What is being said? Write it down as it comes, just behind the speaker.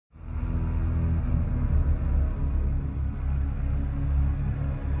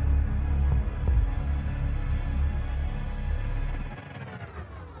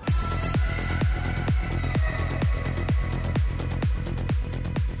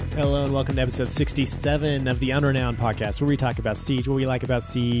Hello and welcome to episode 67 of the Unrenowned podcast, where we talk about Siege, what we like about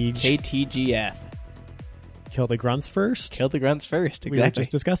Siege. KTGF. Kill the grunts first. Kill the grunts first. Exactly. We were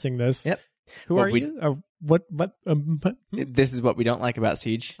just discussing this. Yep. Who Well, are you? What? This is what we don't like about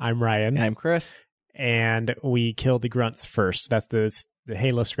Siege. I'm Ryan. And I'm Chris. And we kill the grunts first. That's the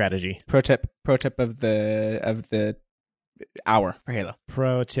Halo strategy. Pro tip of the hour for Halo.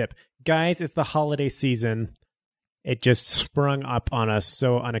 Pro tip. Guys, it's the holiday season. It just sprung up on us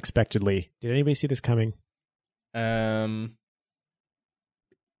so unexpectedly. Did anybody see this coming? There's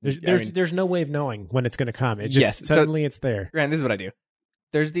no way of knowing when it's going to come. It just suddenly it's there. Ryan, this is what I do.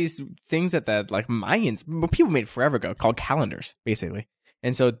 There's these things that the Mayans, people made forever ago, called calendars, basically.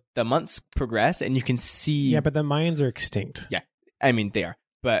 And so the months progress, and you can see. Yeah, but the Mayans are extinct. Yeah, I mean they are,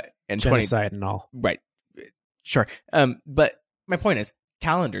 but in genocide and all. Right, sure. But my point is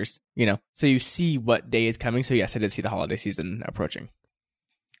calendars. So you see what day is coming. So yes, I did see the holiday season approaching.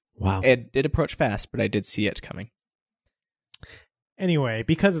 Wow, it did approach fast, but I did see it coming. Anyway,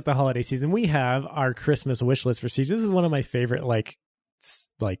 because it's the holiday season, we have our Christmas wish list for Siege. This is one of my favorite like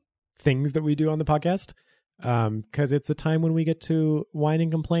things that we do on the podcast. Because it's a time when we get to whine and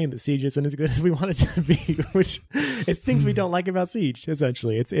complain that Siege isn't as good as we want it to be, which it's things we don't like about Siege.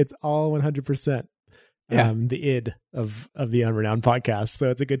 Essentially, it's all 100%. The id of the Unrenowned podcast, so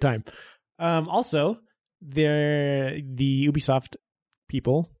it's a good time. Also, the Ubisoft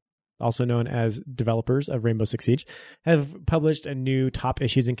people, also known as developers of Rainbow Six Siege, have published a new top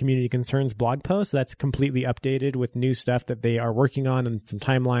issues and community concerns blog post that's completely updated with new stuff that they are working on and some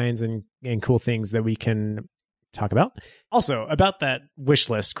timelines and cool things that we can talk about. Also, about that wish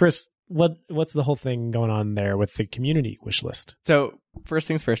list, Chris, what's the whole thing going on there with the community wish list? So, first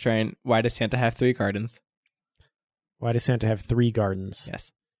things first, Ryan, why does Santa have 3 gardens? Why does Santa have 3 gardens?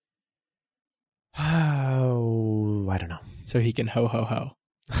 Yes. Oh, I don't know. So he can ho, ho, ho.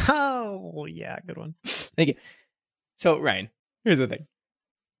 Oh, yeah, good one. Thank you. So, Ryan, here's the thing.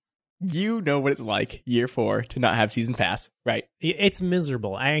 You know what it's like, year 4, to not have season pass, right? It's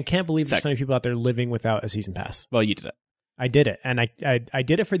miserable. I can't believe there's so many people out there living without a season pass. Well, you did it. I did it, and I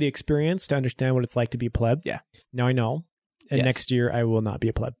did it for the experience, to understand what it's like to be a pleb. Yeah. Now I know, and next year I will not be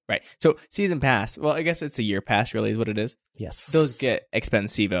a pleb. Right. So, season pass, well, I guess it's a year pass, really, is what it is. Yes. Those get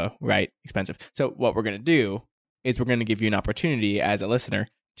expensivo, right? Expensive. So, what we're going to do is we're going to give you an opportunity as a listener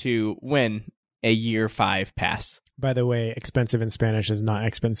to win a year 5 pass. By the way, expensive in Spanish is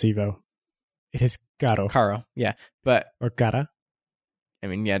not expensivo. It is caro. Caro, yeah. But or cara. I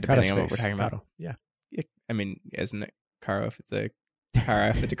mean, yeah, depending on what we're talking about. Caro. Yeah. I mean, isn't it caro if it's a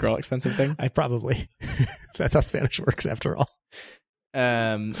girl expensive thing? I probably. That's how Spanish works after all.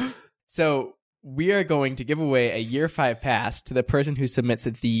 So we are going to give away a year 5 pass to the person who submits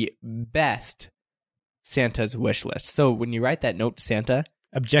the best Santa's wish list. So when you write that note to Santa,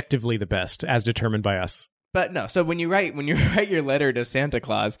 objectively the best, as determined by us. But no, so when you write your letter to Santa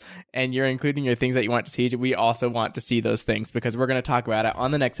Claus and you're including your things that you want to see, we also want to see those things because we're going to talk about it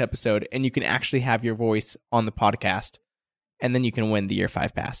on the next episode, and you can actually have your voice on the podcast, and then you can win the year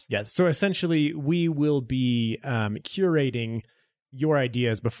 5 pass. Yes. So essentially, we will be curating your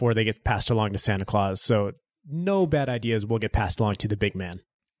ideas before they get passed along to Santa Claus. So no bad ideas will get passed along to the big man.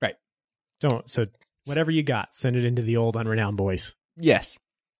 Right. So whatever you got, send it into the old Unrenowned boys. Yes.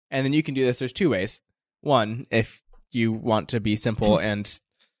 And then you can do this. There's 2 ways. One, if you want to be simple and,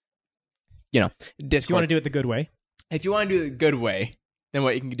 Discord. If you want to do it the good way. If you want to do it the good way, then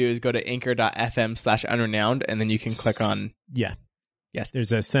what you can do is go to anchor.fm/unrenowned, and then you can click on... Yeah. Yes.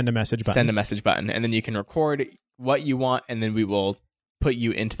 There's a send a message button. Send a message button. And then you can record what you want, and then we will put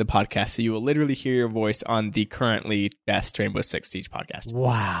you into the podcast. So you will literally hear your voice on the currently best Rainbow Six Siege podcast.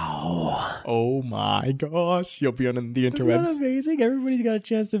 Wow. Oh my gosh. You'll be on the interwebs. Isn't that amazing? Everybody's got a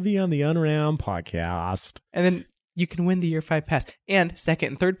chance to be on the Unrenowned podcast. And then you can win the year 5 pass. And second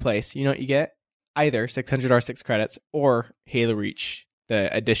and third place, you know what you get? Either 600 R6 credits or Halo Reach,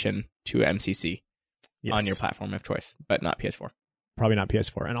 the addition to MCC on your platform of choice, but not PS4. Probably not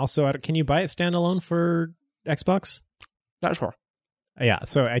PS4. And also, can you buy it standalone for Xbox? Not sure. Yeah,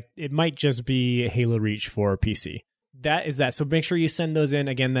 so it might just be Halo Reach for PC. That is that. So make sure you send those in.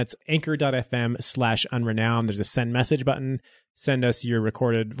 Again, that's anchor.fm/unrenowned. There's a send message button. Send us your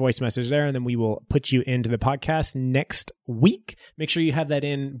recorded voice message there, and then we will put you into the podcast next week. Make sure you have that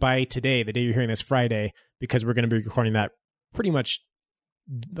in by today, the day you're hearing this, Friday, because we're going to be recording that pretty much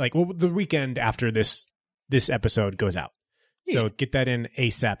the weekend after this episode goes out. So get that in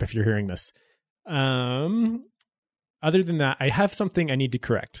ASAP if you're hearing this. Other than that, I have something I need to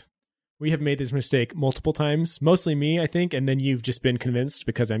correct. We have made this mistake multiple times, mostly me, I think, and then you've just been convinced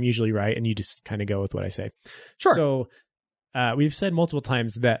because I'm usually right and you just kind of go with what I say. Sure. So we've said multiple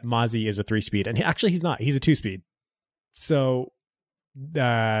times that Mozzie is a 3-speed, and he's not. He's a 2-speed. So He's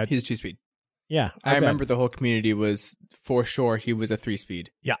a 2-speed. Yeah, I remember the whole community was for sure he was a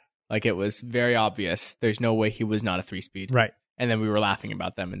 3-speed. Yeah. Like it was very obvious. There's no way he was not a 3-speed. Right. And then we were laughing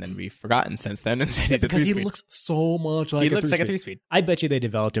about them, and then we've forgotten since then and said he's a 3-speed. Because he looks so much like he looks like a 3-speed. I bet you they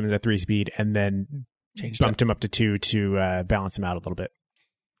developed him as a 3-speed and then bumped him up to 2 to balance him out a little bit.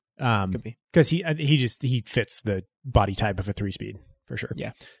 Could be. Because he fits the body type of a 3-speed for sure.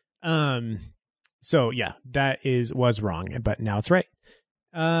 Yeah. So yeah, that was wrong, but now it's right.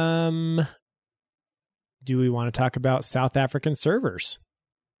 Do we want to talk about South African servers?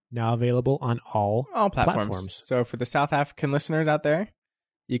 Now available on all platforms. So for the South African listeners out there,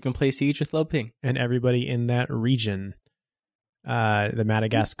 you can play Siege with low ping. And everybody in that region, the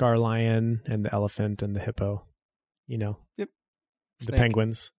Madagascar lion and the elephant and the hippo, Yep. The Snake.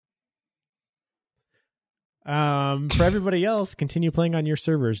 penguins. For everybody else, continue playing on your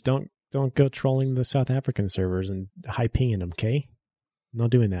servers. Don't go trolling the South African servers and high pinging them, okay? Not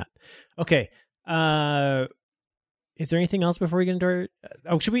doing that. Okay. Is there anything else before we get into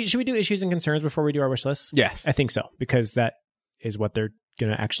our... should we do issues and concerns before we do our wish list? Yes. I think so, because that is what they're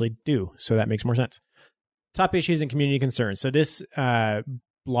going to actually do. So that makes more sense. Top issues and community concerns. So this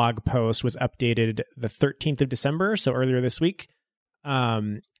blog post was updated the 13th of December, so earlier this week.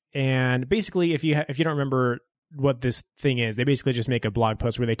 And basically, if you don't remember what this thing is, they basically just make a blog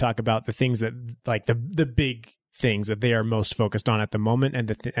post where they talk about the things that, like the big things that they are most focused on at the moment,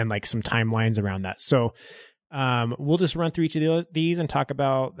 and like some timelines around that. So we'll just run through each of these and talk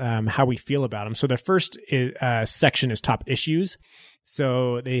about how we feel about them. So the first section is top issues.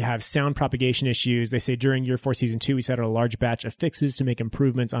 So they have sound propagation issues. They say during Year 4 Season 2, we set out a large batch of fixes to make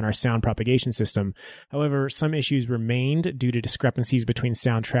improvements on our sound propagation system. However, some issues remained due to discrepancies between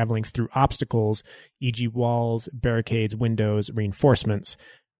sound traveling through obstacles, e.g. walls, barricades, windows, reinforcements,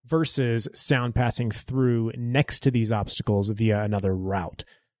 versus sound passing through next to these obstacles via another route.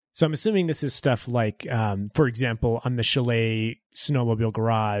 So I'm assuming this is stuff like, for example, on the Chalet snowmobile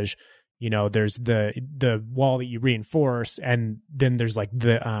garage, there's the wall that you reinforce, and then there's like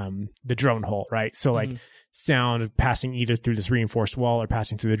the drone hole, right? So like sound passing either through this reinforced wall or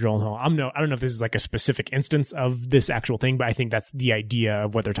passing through the drone hole. I don't know if this is like a specific instance of this actual thing, but I think that's the idea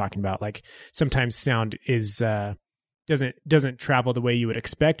of what they're talking about. Like sometimes sound is doesn't travel the way you would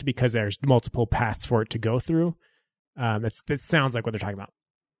expect because there's multiple paths for it to go through. That sounds like what they're talking about.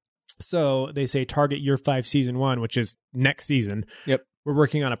 So they say target Year 5 Season 1, which is next season. Yep. We're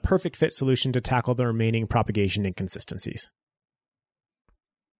working on a perfect fit solution to tackle the remaining propagation inconsistencies.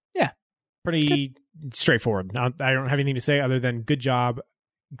 Yeah. Pretty straightforward. I don't have anything to say other than good job.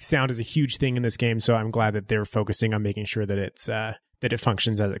 Sound is a huge thing in this game, so I'm glad that they're focusing on making sure that it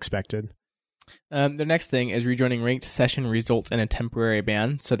functions as expected. The next thing is rejoining ranked session results in a temporary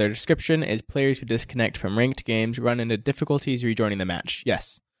ban. So their description is players who disconnect from ranked games run into difficulties rejoining the match.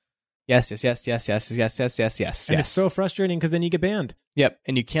 Yes. Yes. And it's so frustrating because then you get banned. Yep.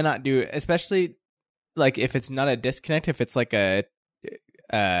 And you cannot do, especially like if it's not a disconnect, if it's like a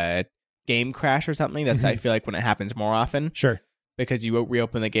game crash or something, that's I feel like when it happens more often. Sure. Because you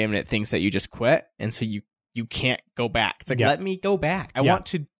reopen the game and it thinks that you just quit. And so you can't go back. It's like, let me go back. I want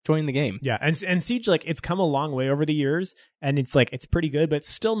to join the game. Yeah. And Siege, like, it's come a long way over the years, and it's like, it's pretty good, but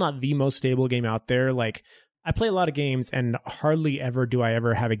it's still not the most stable game out there. Like, I play a lot of games, and hardly ever do I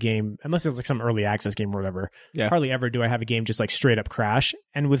ever have a game, unless it's like some early access game or whatever. Yeah. Hardly ever do I have a game just like straight up crash.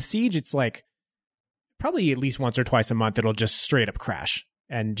 And with Siege, it's like probably at least once or twice a month, it'll just straight up crash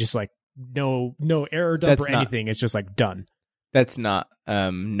and just like no error dump or anything. It's just like done. That's not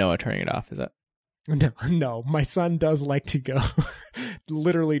Noah turning it off, is it? No, my son does like to go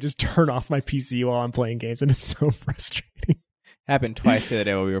literally just turn off my PC while I'm playing games, and it's so frustrating. Happened twice the other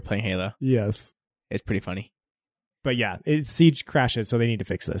day while we were playing Halo. Yes. It's pretty funny. But yeah, Siege crashes, so they need to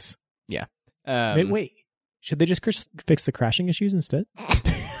fix this. Yeah. Wait, should they just fix the crashing issues instead?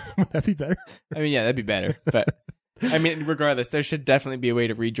 Would that be better? I mean, yeah, that'd be better. But I mean, regardless, there should definitely be a way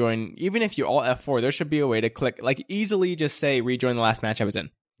to rejoin. Even if you all F4, there should be a way to click, like easily just say, rejoin the last match I was in.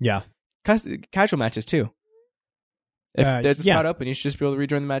 Yeah. Casual matches too. If there's a spot open, you should just be able to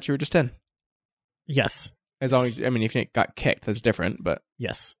rejoin the match you were just in. Yes. As long as, I mean, if you got kicked, that's different, but.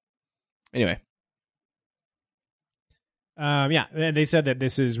 Yes. Anyway. They said that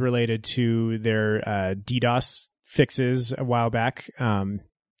this is related to their DDoS fixes a while back. And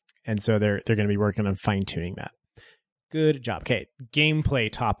so they're going to be working on fine-tuning that. Good job. Okay,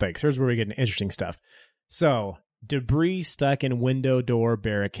 gameplay topics. Here's where we get into interesting stuff. So, debris stuck in window door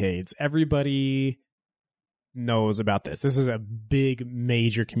barricades. Everybody knows about this. This is a big,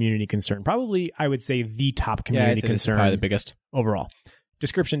 major community concern. Probably, I would say, the top community concern. Probably the biggest overall.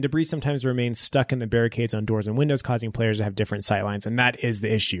 Description: debris sometimes remains stuck in the barricades on doors and windows, causing players to have different sightlines. And that is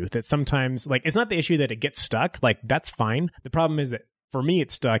the issue. That sometimes, like, it's not the issue that it gets stuck. Like, that's fine. The problem is that for me,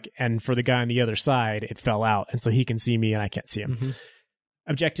 it's stuck. And for the guy on the other side, it fell out. And so he can see me and I can't see him. Mm-hmm.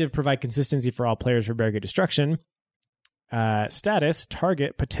 Objective: provide consistency for all players for barricade destruction. Status: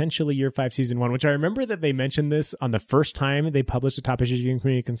 target potentially year 5 season 1, which I remember that they mentioned this on the first time they published the top issues and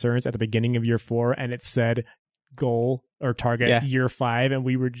community concerns at the beginning of year 4. And it said goal or target year 5, and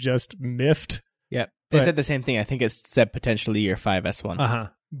we were just miffed. Yeah, they said the same thing. I think it said potentially year 5 S1.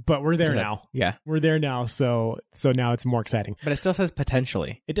 But we're there now. Yeah, we're there now. So now it's more exciting. But it still says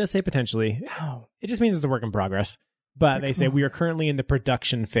potentially. It does say potentially. It just means it's a work in progress. But they say we are currently in the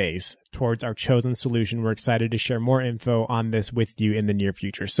production phase towards our chosen solution. We're excited to share more info on this with you in the near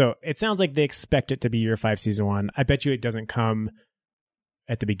future. So it sounds like they expect it to be year 5 season 1. I bet you it doesn't come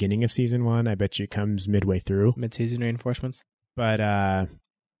at the beginning of season 1. I bet you it comes midway through. Mid-season reinforcements. But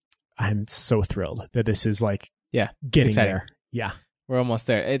I'm so thrilled that this is like getting there. Yeah. We're almost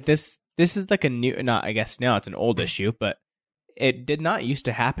there. This is like a new, not, I guess now it's an old issue, but it did not used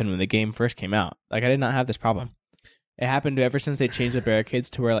to happen when the game first came out. Like, I did not have this problem. It happened ever since they changed the barricades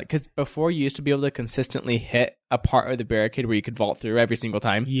to where, like, because before you used to be able to consistently hit a part of the barricade where you could vault through every single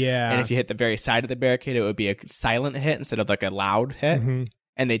time. Yeah. And if you hit the very side of the barricade, it would be a silent hit instead of like a loud hit. Mm-hmm.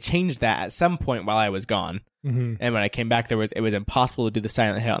 And they changed that at some point while I was gone. Mm-hmm. And when I came back, it was impossible to do the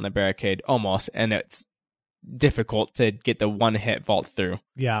silent hit on the barricade almost, and it's difficult to get the one hit vault through.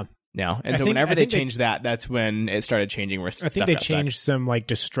 Yeah. Now, and so whenever they changed that, that's when it started changing. Where I think they changed some like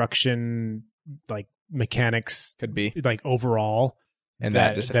destruction, like mechanics, could be like overall, and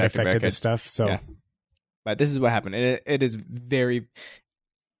that just affected the stuff. So, yeah. But this is what happened. It is very.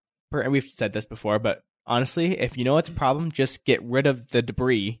 We've said this before, but honestly, if you know it's a problem, just get rid of the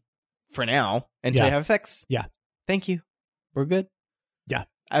debris for now until you have a fix. Yeah. Thank you. We're good. Yeah.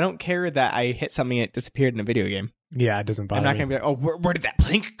 I don't care that I hit something and it disappeared in a video game. Yeah, it doesn't bother me. I'm not going to be like, oh, where did that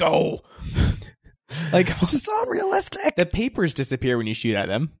plank go? Like, this is so unrealistic. The papers disappear when you shoot at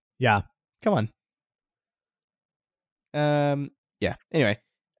them. Yeah. Come on. Yeah. Anyway,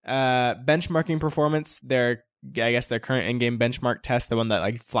 benchmarking performance, I guess their current in-game benchmark test, the one that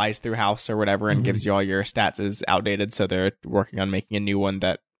like flies through house or whatever and gives you all your stats, is outdated. So they're working on making a new one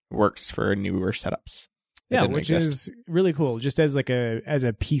that works for newer setups. Yeah, which is really cool. Just as like as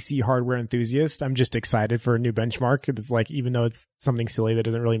a PC hardware enthusiast, I'm just excited for a new benchmark. It's like, even though it's something silly that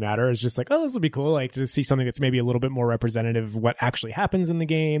doesn't really matter, it's just like, oh, this will be cool. Like, to see something that's maybe a little bit more representative of what actually happens in the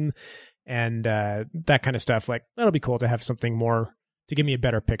game and that kind of stuff. Like, that'll be cool to have something more to give me a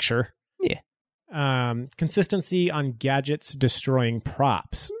better picture. Yeah. Consistency on gadgets destroying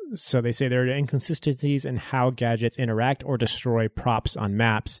props. So they say there are inconsistencies in how gadgets interact or destroy props on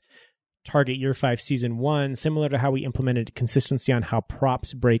maps. Target year 5 season 1, similar to how we implemented consistency on how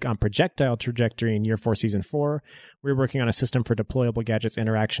props break on projectile trajectory in year 4 season 4. We're working on a system for deployable gadgets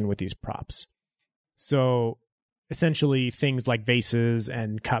interaction with these props. So essentially things like vases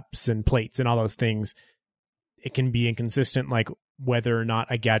and cups and plates and all those things, it can be inconsistent, like whether or not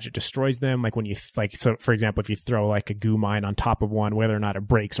a gadget destroys them. Like when you, like, so for example, if you throw like a goo mine on top of one, whether or not it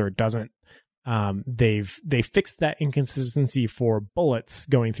breaks or it doesn't. They fixed that inconsistency for bullets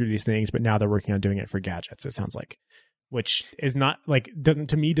going through these things, but now they're working on doing it for gadgets, it sounds like, which is not like, does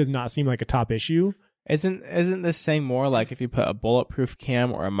not seem like a top issue. Isn't this saying more like if you put a bulletproof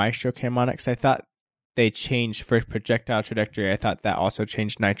cam or a Maestro cam on it? Because I thought they changed for projectile trajectory. I thought that also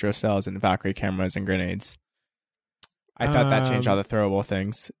changed nitro cells and Valkyrie cameras and grenades. I thought that changed all the throwable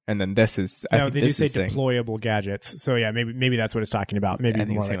things, and then this is. No, they do say deployable gadgets. So yeah, maybe that's what it's talking about. Maybe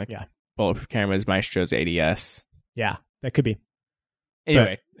more like yeah. Bulletproof cameras, Maestro's ADS. Yeah, that could be.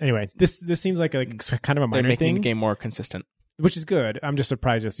 Anyway, this seems like a kind of a minor they're making thing. The game more consistent, which is good. I'm just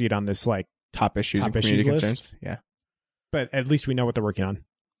surprised to see it on this like top issues and community concerns. Yeah, but at least we know what they're working on.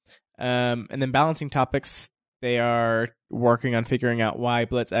 And then balancing topics. They are working on figuring out why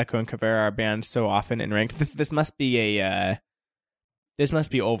Blitz, Echo, and Caveira are banned so often in ranked. This must be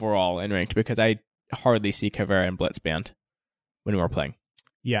overall in ranked, because I hardly see Caveira and Blitz banned when we're playing.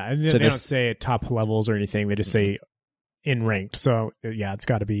 Yeah, and they don't say at top levels or anything. They just say in ranked. So yeah, it's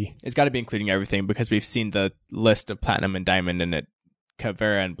got to be including everything, because we've seen the list of Platinum and Diamond, and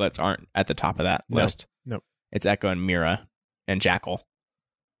Caveira and Blitz aren't at the top of that list. No, it's Echo and Mira and Jackal.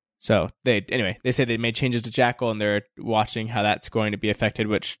 So they say they made changes to Jackal, and they're watching how that's going to be affected,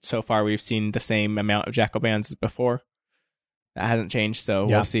 which so far we've seen the same amount of Jackal bans as before. That hasn't changed, so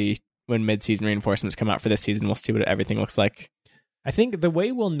We'll see when mid-season reinforcements come out for this season. We'll see what everything looks like. I think the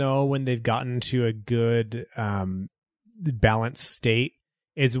way we'll know when they've gotten to a good balanced state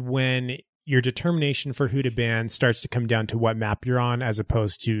is when your determination for who to ban starts to come down to what map you're on, as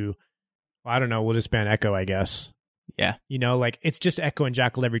opposed to, well, I don't know, we'll just ban Echo, I guess. Yeah. You know, like it's just Echo and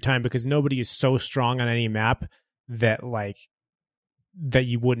Jackal every time, because nobody is so strong on any map that that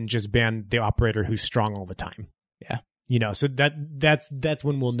you wouldn't just ban the operator who's strong all the time. Yeah. You know, so that's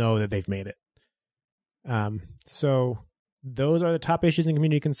when we'll know that they've made it. So those are the top issues and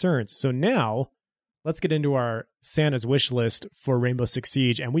community concerns. So now let's get into our Santa's wish list for Rainbow Six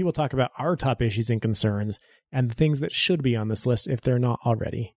Siege, and we will talk about our top issues and concerns and the things that should be on this list if they're not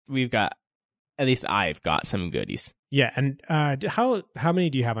already. At least I've got some goodies. Yeah, and how many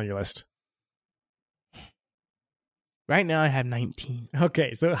do you have on your list? Right now I have 19.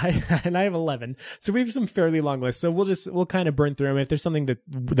 Okay, so I have 11. So we have some fairly long lists. So we'll kind of burn through them. If there's something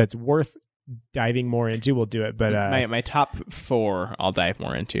that's worth diving more into, we'll do it. But my top 4 I'll dive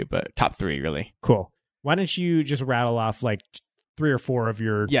more into, but top 3 really. Cool. Why don't you just rattle off like 3 or 4 of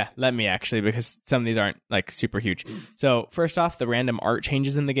your... Yeah, let me actually, because some of these aren't like super huge. So first off, the random art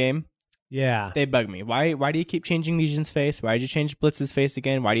changes in the game. Yeah. They bug me. Why do you keep changing Legion's face? Why did you change Blitz's face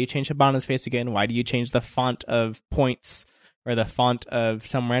again? Why do you change Hibana's face again? Why do you change the font of points or the font of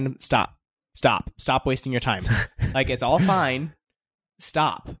some random... Stop wasting your time. Like, it's all fine.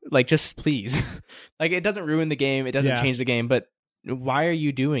 Stop. Like, just please. Like, it doesn't ruin the game. It doesn't change the game, but why are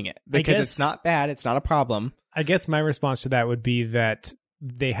you doing it? Because it's not bad. It's not a problem. I guess my response to that would be that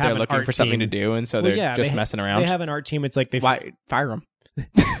they're looking for something to do, and so they're just messing around. They have an art team. It's like Why fire them?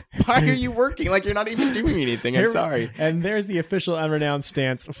 Why are you working? Like, you're not even doing anything. I'm sorry. And there's the official unrenowned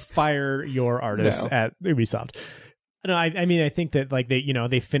stance: fire your artists at Ubisoft. No, I mean, I think that like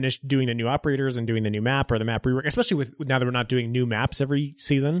they finished doing the new operators and doing the new map or the map rework, especially with now that we're not doing new maps every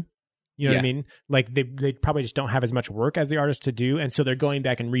season. You know what I mean? Like they probably just don't have as much work as the artists to do, and so they're going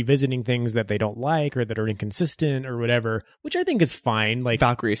back and revisiting things that they don't like or that are inconsistent or whatever, which I think is fine. Like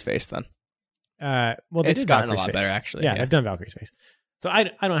Valkyrie's face, then. Well, they it's did gotten Valkyrie's a lot face. better, actually. Yeah, they've done Valkyrie's face. So I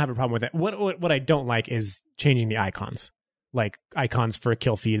don't have a problem with that. What I don't like is changing the icons, like icons for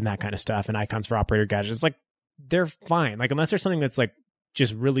kill feed and that kind of stuff, and icons for operator gadgets. Like they're fine. Like unless there's something that's like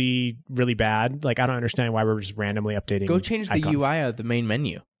just really, really bad. Like I don't understand why we're just randomly updating. Go change the icons. UI of the main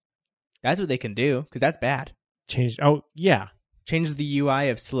menu. That's what they can do, because that's bad. Change. Oh yeah. Change the UI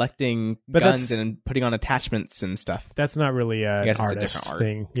of selecting guns and putting on attachments and stuff. That's not really an artist art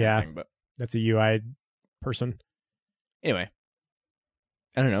thing. Yeah, thing, but that's a UI person. Anyway,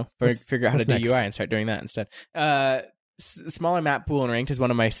 I don't know. Figure out how to do UI and start doing that instead. Smaller map pool and ranked is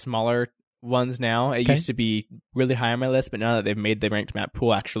one of my smaller ones now. It used to be really high on my list, but now that they've made the ranked map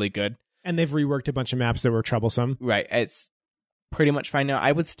pool actually good, and they've reworked a bunch of maps that were troublesome. Right, it's pretty much fine now.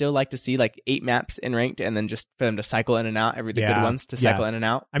 I would still like to see like 8 maps in ranked, and then just for them to cycle in and out. The good ones to cycle in and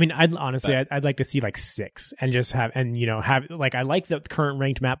out. I mean, I'd like to see like 6 and just have like, I like the current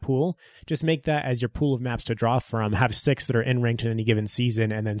ranked map pool. Just make that as your pool of maps to draw from. Have 6 that are in ranked in any given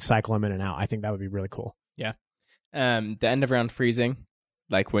season, and then cycle them in and out. I think that would be really cool. Yeah. The end of round freezing.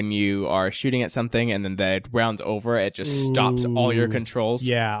 Like when you are shooting at something and then the round's over, it just stops all your controls.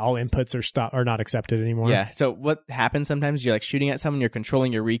 Yeah, all inputs are not accepted anymore. Yeah. So what happens sometimes, you're like shooting at someone, you're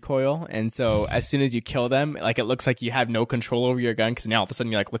controlling your recoil, and so as soon as you kill them, like it looks like you have no control over your gun because now all of a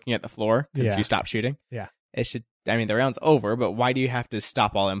sudden you're like looking at the floor because you stop shooting. Yeah. The round's over, but why do you have to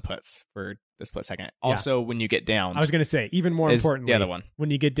stop all inputs for the split second? Also, when you get down, I was going to say, even more importantly, the other one. When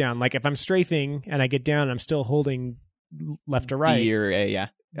you get down, like if I'm strafing and I get down, and I'm still holding left to right. D or A,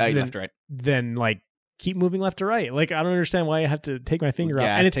 left to right. Then like keep moving left to right. Like I don't understand why I have to take my finger off.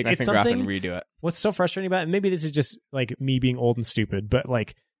 And it's take my finger off and redo it. What's so frustrating about it, and maybe this is just like me being old and stupid, but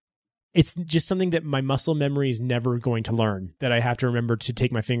like it's just something that my muscle memory is never going to learn, that I have to remember to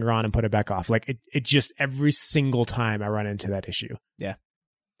take my finger on and put it back off. Like it just every single time I run into that issue. Yeah.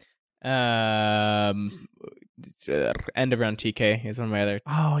 End of round TK is one of my other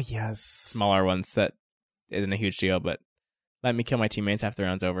smaller ones that isn't a huge deal, but let me kill my teammates after the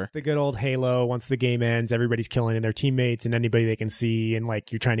round's over. The good old Halo, once the game ends, everybody's killing their teammates and anybody they can see, and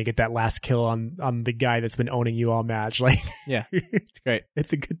like you're trying to get that last kill on the guy that's been owning you all match. Like yeah, it's great.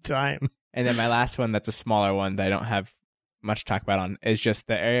 It's a good time. And then my last one, that's a smaller one that I don't have much to talk about on, is just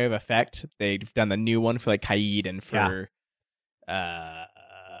the area of effect. They've done the new one for like Kaid and for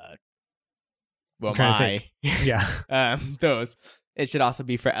those. It should also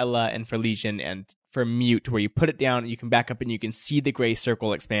be for Ella and for Legion and for Mute, where you put it down, you can back up, and you can see the gray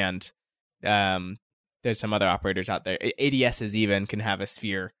circle expand. There's some other operators out there. ADSs even can have a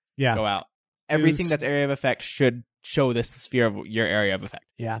sphere go out. Everything that's area of effect should show this sphere of your area of effect.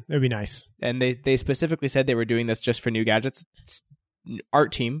 Yeah, it would be nice. And they specifically said they were doing this just for new gadgets.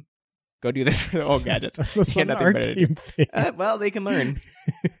 art team, go do this for the old gadgets. You That's got not nothing an better art to do. team thing. Well, they can learn.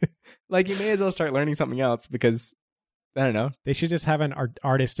 Like, you may as well start learning something else because, I don't know. They should just have an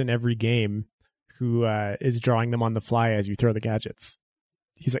artist in every game who is drawing them on the fly as you throw the gadgets.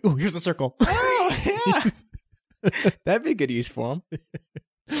 He's like, oh, here's a circle. Oh, yeah. That'd be a good use for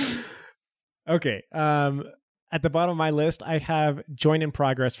them. Okay. At the bottom of my list, I have join in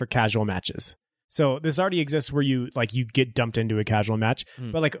progress for casual matches. So this already exists where you get dumped into a casual match.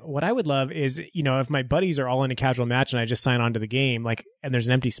 But like what I would love is, if my buddies are all in a casual match and I just sign on to the game, like, and there's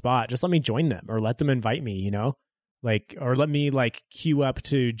an empty spot, just let me join them or let them invite me, like, or let me like queue up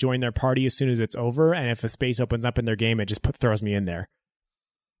to join their party as soon as it's over. And if a space opens up in their game, it just throws me in there.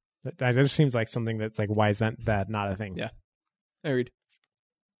 That just seems like something that's like, why is that not a thing? Yeah. Agreed.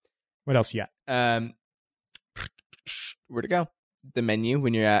 What else you got? Where to go? The menu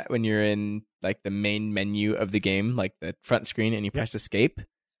when you're in like the main menu of the game, like the front screen, and you press escape.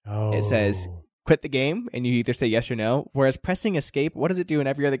 Oh. It says quit the game, and you either say yes or no. Whereas pressing escape, what does it do in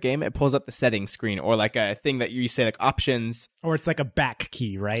every other game? It pulls up the settings screen, or like a thing that you say like options, or it's like a back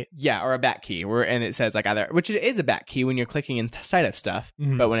key, right? Yeah, or a back key, and it says like either, which it is a back key when you're clicking inside of stuff,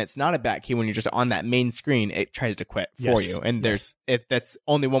 but when it's not a back key, when you're just on that main screen, it tries to quit for you, and that's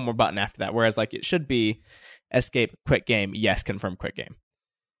only one more button after that. Whereas like it should be escape, quit game, yes, confirm, quit game.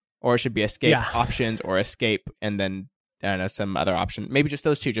 Or it should be escape, options, or escape, and then, I don't know, some other option. Maybe just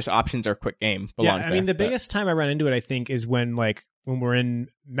those two, just options or quit game belongs there. I mean, the biggest time I run into it, I think, is when we're in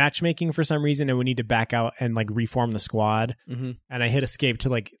matchmaking for some reason and we need to back out and like reform the squad. And I hit escape to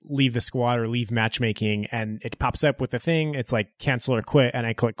like leave the squad or leave matchmaking, and it pops up with the thing. It's like cancel or quit, and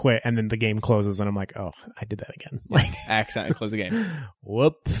I click quit, and then the game closes, and I'm like, oh, I did that again. Like, I accidentally close the game.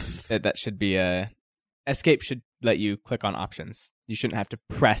 Whoops. That should be escape should let you click on options. You shouldn't have to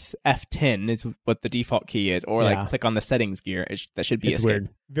press F10 is what the default key is, or like click on the settings gear. That should be escape. Weird.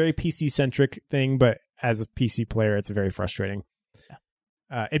 Very PC centric thing, but as a PC player, it's very frustrating.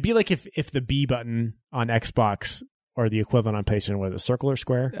 Yeah. It'd be like if the B button on Xbox or the equivalent on PlayStation was a circle or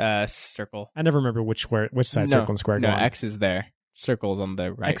square. Circle. I never remember which side circle and square go on. No, X is there. Circle's on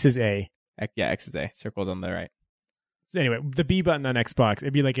the right. X is A. Yeah, X is A. Circle's on the right. So anyway, the B button on Xbox,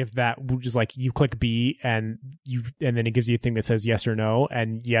 it'd be like if that just like you click B and then it gives you a thing that says yes or no,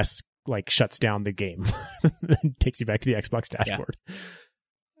 and yes like shuts down the game. Takes you back to the Xbox dashboard.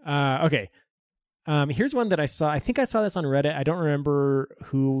 Yeah. Okay. Here's one that I saw. I think I saw this on Reddit. I don't remember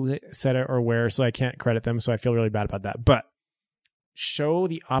who said it or where, so I can't credit them, so I feel really bad about that. But show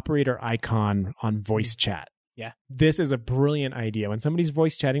the operator icon on voice chat. Yeah. This is a brilliant idea. When somebody's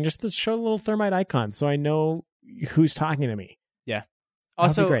voice chatting, just to show a little thermite icon so I know who's talking to me. Yeah.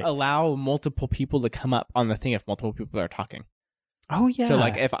 Also, allow multiple people to come up on the thing if multiple people are talking. Oh, yeah. So,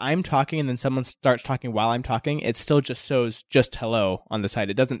 like, if I'm talking and then someone starts talking while I'm talking, it still just shows just hello on the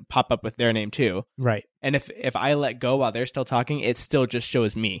side. It doesn't pop up with their name, too. Right. And if I let go while they're still talking, it still just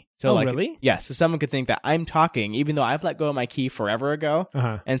shows me. So, really? Yeah. So, someone could think that I'm talking, even though I've let go of my key forever ago,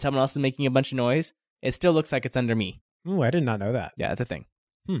 and someone else is making a bunch of noise, it still looks like it's under me. Ooh, I did not know that. Yeah, that's a thing.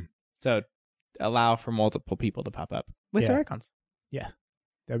 So, allow for multiple people to pop up with their icons. Yeah,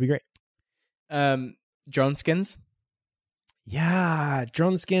 that'd be great. Drone skins. Yeah,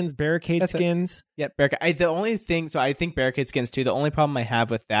 drone skins, barricade skins. Yeah, barricade. The only thing, so I think barricade skins too. The only problem I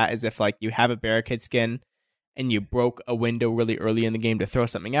have with that is if like you have a barricade skin and you broke a window really early in the game to throw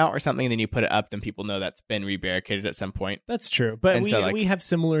something out or something, and then you put it up, then people know that's been rebarricaded at some point. That's true. But we have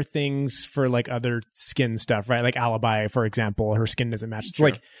similar things for like other skin stuff, right? Like Alibi, for example, her skin doesn't match.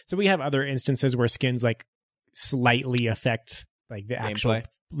 So we have other instances where skins like slightly affect like the actual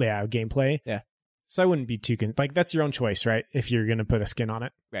gameplay. Yeah. So I wouldn't be too that's your own choice, right? If you're going to put a skin on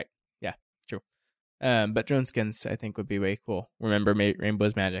it. Right. Yeah, true. But drone skins I think would be way cool. Remember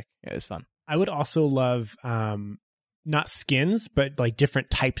Rainbow's Magic? It was fun. I would also love not skins, but like different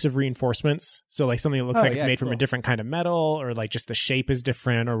types of reinforcements. So like something that looks like it's made from a different kind of metal, or like just the shape is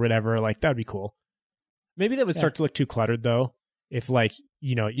different or whatever. Like that would be cool. Maybe that would start to look too cluttered though. If like,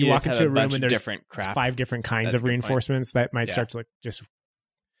 you walk into a room and there's different crap. 5 different kinds of reinforcements, that might start to look just...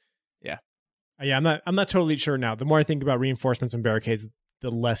 Yeah. Yeah, I'm not totally sure now. The more I think about reinforcements and barricades,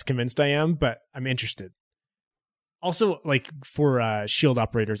 the less convinced I am, but I'm interested. Also, like for shield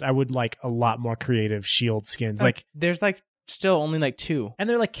operators, I would like a lot more creative shield skins. Like there's like still only like 2, and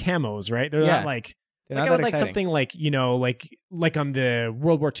they're like camos, right? They're not like I would like something like like on the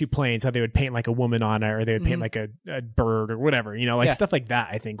World War II planes, how they would paint like a woman on it, or they would paint like a bird or whatever. Stuff like that.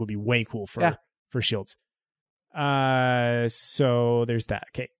 I think would be way cool for shields. So there's that.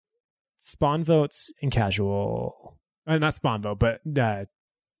 Okay, spawn votes in casual, not spawn vote, but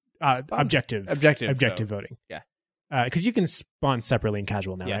objective voting. Yeah. because you can spawn separately in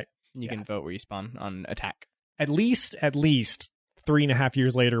casual now, Yeah. right? You can vote where you spawn on attack. At least 3.5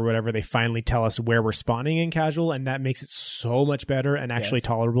 years later or whatever, they finally tell us where we're spawning in casual, and that makes it so much better and actually Yes.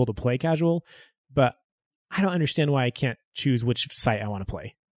 tolerable to play casual. But I don't understand why I can't choose which site I want to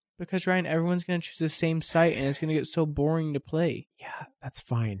play. Because, Ryan, everyone's going to choose the same site, and it's going to get so boring to play. Yeah, that's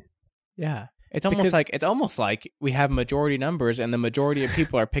fine. Yeah. It's Because- almost like we have majority numbers, and the majority of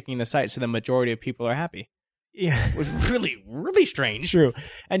people are picking the site, so the majority of people are happy. Yeah. It was really, really strange. True.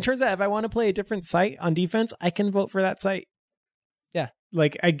 And turns out if I want to play a different site on defense, I can vote for that site. Yeah.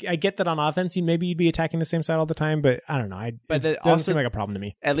 Like I get that on offense, maybe you'd be attacking the same site all the time, but I don't know. But it doesn't seem like a problem to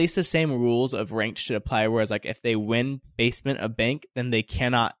me. At least the same rules of ranked should apply, whereas like if they win basement of bank, then they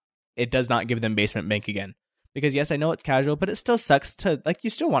cannot, it does not give them basement bank again. Because yes, I know it's casual, but it still sucks to, like, you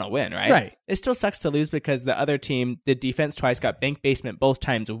still want to win, right? Right. It still sucks to lose because the other team did defense twice, got bank basement both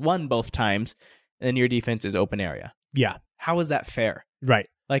times, won both times, and then your defense is open area. Yeah. How is that fair? Right.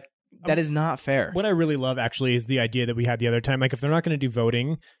 Like, that is not fair. What I really love actually is the idea that we had the other time. Like if they're not going to do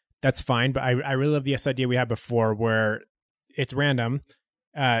voting, that's fine. But I really love this idea we had before where it's random.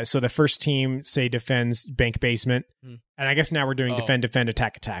 So the first team, say, defends bank basement. And I guess now we're doing defend,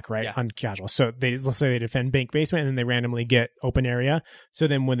 attack, right? Yeah. On casual. So let's say they defend bank basement and then they randomly get open area. So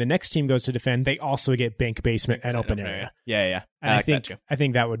then when the next team goes to defend, they also get bank basement and open area. Yeah. And I like that too. I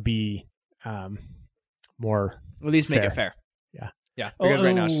think that would be more At least make fair. it fair. Yeah. Yeah. Because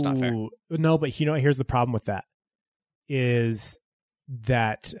right now it's just not fair. No, but you know what? Here's the problem with that is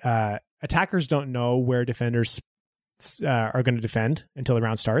that attackers don't know where defenders are going to defend until the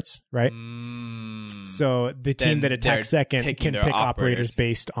round starts, right? So the team Then that attacks second picking can their pick operators operators.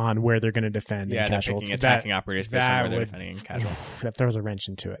 based on where they're going to defend Yeah, in they're casual. picking So attacking operators based on where they're would- defending in casual. That throws a wrench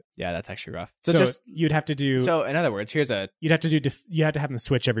into it. Yeah, that's actually rough. So you'd have to do. So in other words, here's a You'd have to do. You have to have them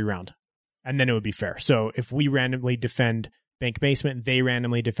switch every round, and then it would be fair. So if we randomly defend bank basement, they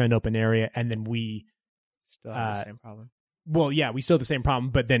randomly defend open area, and then we. still have the same problem. Well, yeah, we still have the same problem,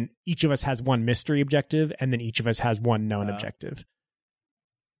 but then each of us has one mystery objective, and then each of us has one known objective.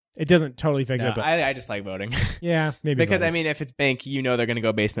 It doesn't totally fix No, it, but I just like voting. yeah, maybe Because voting. I mean, if it's bank, you know they're going to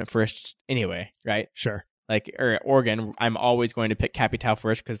go basement first anyway, right? Sure. Like, or Oregon, I'm always going to pick Capital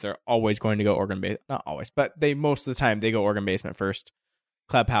first because they're always going to go Oregon base. Not always, but they most of the time they go Oregon basement first.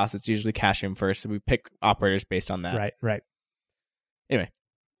 Clubhouse, it's usually cash in first, so we pick operators based on that. Right. Anyway,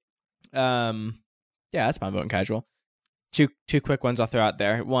 yeah, that's my voting casual. Two quick ones I'll throw out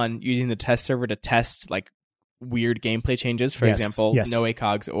there. One, using the test server to test like weird gameplay changes. For example, no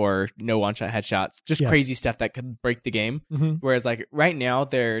ACOGs or no one-shot headshots. Just crazy stuff that could break the game. Mm-hmm. Whereas like right now,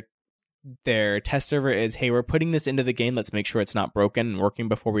 their test server is, hey, we're putting this into the game. Let's make sure it's not broken and working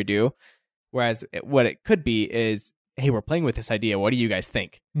before we do. Whereas what it could be is, hey, we're playing with this idea. What do you guys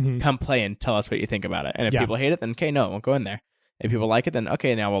think? Mm-hmm. Come play and tell us what you think about it. And if people hate it, then okay, no, it won't go in there. If people like it, then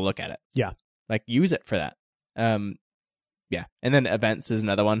okay, now we'll look at it. Yeah. Like use it for that. Yeah. And then events is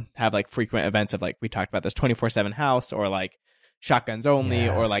another one. Have like frequent events of like, we talked about this 24/7 house or like shotguns only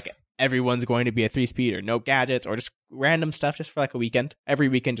or like everyone's going to be a 3-speed or no gadgets or just random stuff just for like a weekend. Every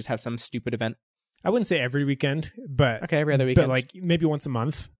weekend, just have some stupid event. I wouldn't say every weekend, but Okay, every other weekend. but like maybe once a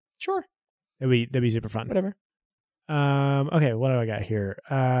month. Sure. That'd be super fun. Whatever. Okay, what do I got here?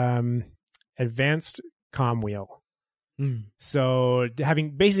 Advanced comm wheel. So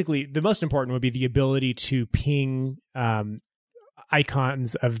having basically the most important would be the ability to ping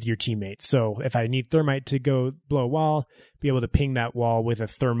icons of your teammates. So if I need thermite to go blow a wall, be able to ping that wall with a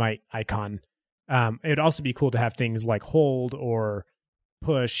thermite icon. It'd also be cool to have things like hold or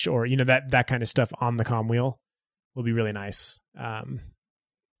push or that kind of stuff on the comm wheel will be really nice.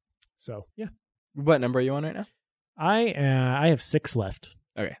 So yeah. What number are you on right now? I have 6 left.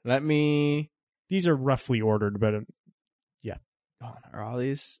 Okay, let me. These are roughly ordered, but Oh, are all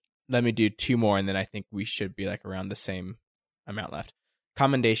these? Let me do 2 more, and then I think we should be like around the same amount left.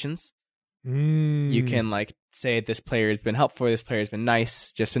 Commendations. You can like say this player has been helpful, this player has been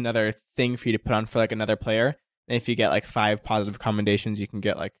nice. Just another thing for you to put on for like another player. And if you get like 5 positive commendations, you can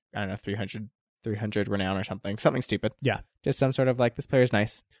get like, I don't know, 300 renown or something stupid. Yeah, just some sort of like, this player's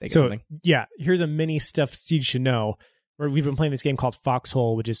nice. They get so something. Yeah, here's a mini stuff Siege should know. Where we've been playing this game called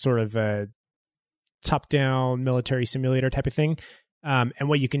Foxhole, which is sort of a top-down military simulator type of thing. And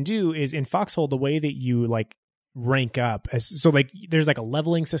what you can do is in Foxhole, the way that you like rank up, so like there's like a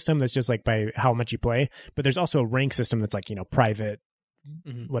leveling system that's just like by how much you play, but there's also a rank system that's like private,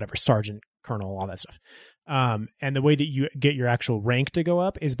 whatever, sergeant, colonel, all that stuff. And the way that you get your actual rank to go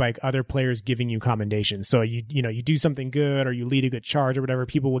up is by other players giving you commendations. So you do something good or you lead a good charge or whatever,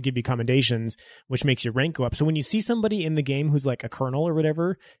 people will give you commendations, which makes your rank go up. So when you see somebody in the game who's like a colonel or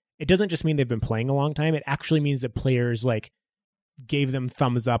whatever, it doesn't just mean they've been playing a long time. It actually means that players like gave them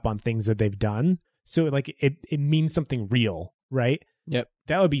thumbs up on things that they've done. So like it means something real, right? Yep.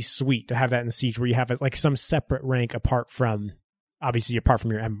 That would be sweet to have that in Siege, where you have like some separate rank apart from your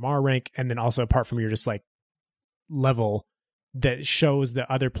MMR rank, and then also apart from your just like level, that shows that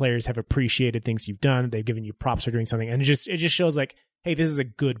other players have appreciated things you've done. They've given you props for doing something, and it just shows like, hey, this is a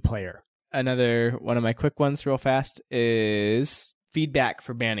good player. Another one of my quick ones real fast is feedback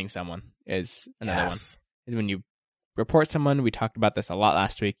for banning someone is another one. Is when you report someone. We talked about this a lot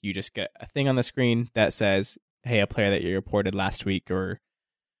last week. You just get a thing on the screen that says, hey, a player that you reported last week or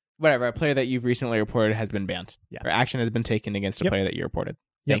whatever, a player that you've recently reported has been banned. Or action has been taken against a player that you reported.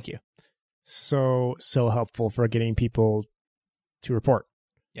 Thank you. So helpful for getting people to report.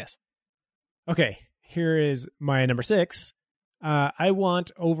 Yes. Okay, here is my number 6. I want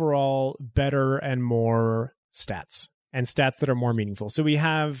overall better and more stats, and stats that are more meaningful. So we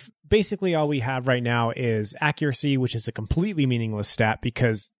have, basically all we have right now is accuracy, which is a completely meaningless stat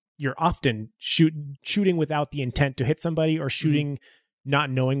because you're often shooting without the intent to hit somebody, or shooting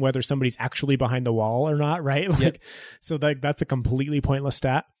not knowing whether somebody's actually behind the wall or not, right? Like, so that's a completely pointless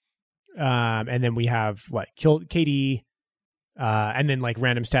stat. And then we have what, KD, and then like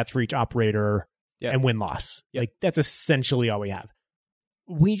random stats for each operator and win-loss. Like that's essentially all we have.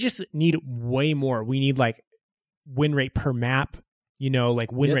 We just need way more. We need like win rate per map,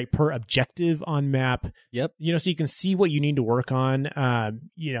 like win rate per objective on map. So you can see what you need to work on.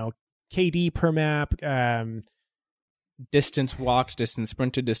 KD per map, distance walked, distance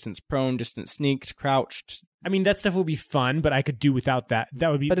sprinted, distance prone, distance sneaked, crouched. I mean, that stuff would be fun, but I could do without that. That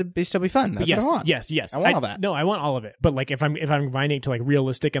would be, but it'd still be fun. That's what I want. Yes. I want all that. No, I want all of it. But like, if I'm combining to like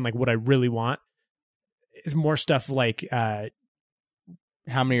realistic and like what I really want is more stuff like how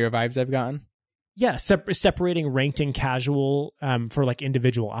many revives I've gotten. Yeah, separating ranked and casual for like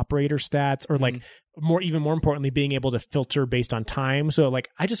individual operator stats, or like even more importantly, being able to filter based on time. So like,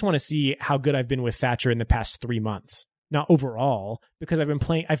 I just want to see how good I've been with Thatcher in the past 3 months. Not overall, because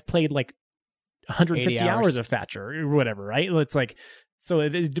I've played like 150 hours of Thatcher or whatever, right? It's like, so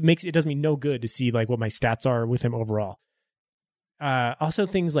it does me no good to see like what my stats are with him overall. Also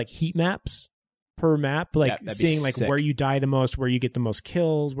things like heat maps per map, like seeing like where you die the most, where you get the most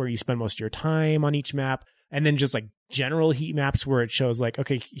kills, where you spend most of your time on each map, and then just like general heat maps where it shows like,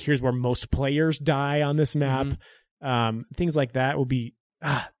 okay, here's where most players die on this map. Things like that would be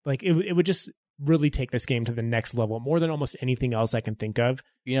like it would just really take this game to the next level, more than almost anything else I can think of.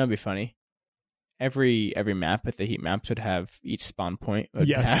 It'd be funny. Every map with the heat maps would have each spawn point would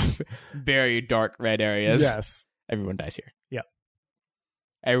have very dark red areas. Yes. Everyone dies here. Yep.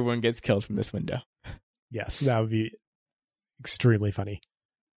 Everyone gets kills from this window. Yes, that would be extremely funny.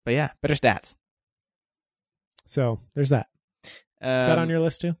 But yeah, better stats. So there's that. Is that on your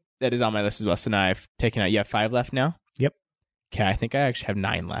list too? That is on my list as well. So now I've taken out, you have 5 left now? Yep. Okay, I think I actually have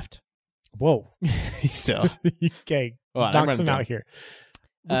 9 left. Whoa. Still. Okay. Knock some out here.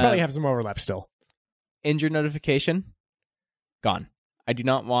 We probably have some overlap still. Injure notification, gone. I do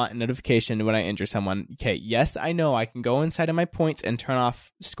not want a notification when I injure someone. Okay, yes, I know I can go inside of my points and turn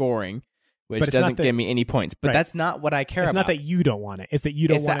off scoring, which doesn't give me any points. But that's not what I care about. It's not that you don't want it. It's that you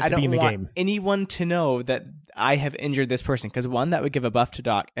don't want it to be in the game. I don't want anyone to know that I have injured this person. Because 1, that would give a buff to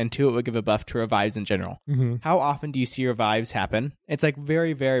Doc, and 2, it would give a buff to revives in general. How often do you see revives happen? It's like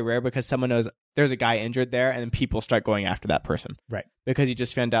very, very rare, because someone knows there's a guy injured there, and then people start going after that person. Right. Because you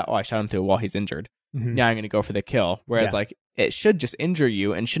just found out, I shot him through a wall, he's injured. Now I'm going to go for the kill. Whereas like it should just injure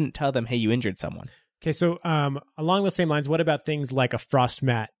you and shouldn't tell them, hey, you injured someone. Okay, so along the same lines, what about things like a frost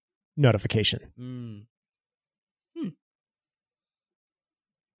mat notification?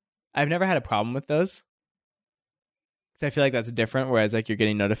 I've never had a problem with those. Because I feel like that's different. Whereas like you're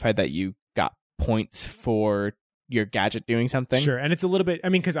getting notified that you got points for your gadget doing something. Sure, and it's a little bit, I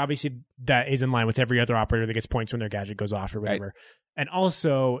mean, because obviously that is in line with every other operator that gets points when their gadget goes off or whatever. Right. And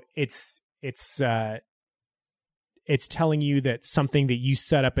also it's telling you that something that you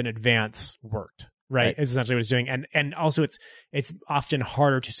set up in advance worked, right? Is essentially what it's doing. And also it's often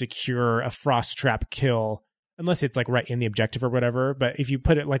harder to secure a frost trap kill unless it's like right in the objective or whatever. But if you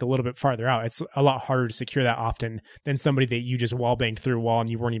put it like a little bit farther out, it's a lot harder to secure that often than somebody that you just wall banged through a wall and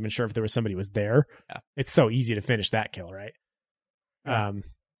you weren't even sure if there was somebody was there. Yeah. It's so easy to finish that kill, right? Yeah.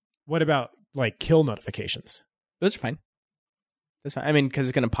 What about like kill notifications? Those are fine. That's fine. I mean, because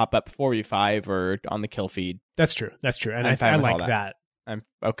it's going to pop up 4v5 or on the kill feed. That's true. And I like that. I'm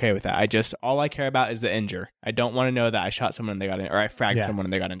okay with that. All I care about is the injure. I don't want to know that I shot someone and they got injured, or I fragged someone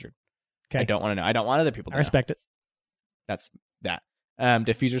and they got injured. Okay. I don't want to know. I don't want other people to know. I respect it. That's that.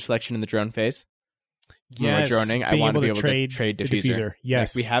 Diffuser selection in the drone phase. when we're droning, I being want to be able able to trade the diffuser.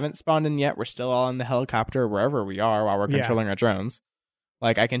 Yes. Like, we haven't spawned in yet. We're still all in the helicopter, wherever we are, while we're controlling our drones.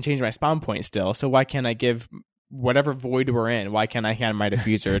 Like, I can change my spawn point still. So why can't I give whatever void we're in? Why can't I hand my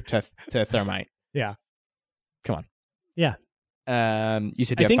diffuser to Thermite? Yeah. Come on. Yeah. You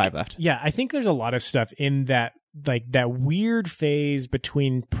said you have 5 left. Yeah, I think there's a lot of stuff in that, like that weird phase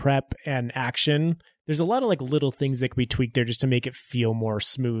between prep and action. There's a lot of like little things that could be tweaked there just to make it feel more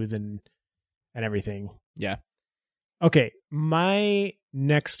smooth and everything. Yeah. Okay, my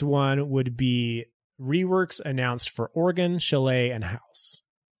next one would be reworks announced for Oregon, Chalet, and House,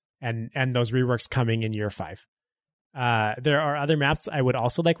 and those reworks coming in year 5. There are other maps I would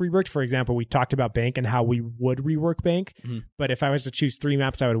also like reworked. For example, we talked about Bank and how we would rework Bank, but if I was to choose 3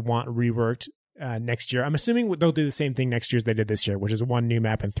 maps I would want reworked next year, I'm assuming they'll do the same thing next year as they did this year, which is 1 new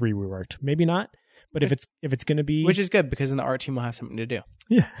map and 3 reworked. Maybe not, but if it's going to be, which is good because then the art team will have something to do.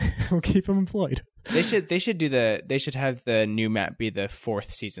 Yeah, we'll keep them employed. They should have the new map be the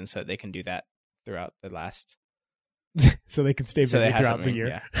 4th season so that they can do that throughout the last. So they can stay busy throughout the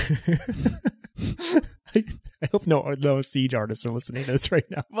year. Yeah. I hope no Siege artists are listening to this right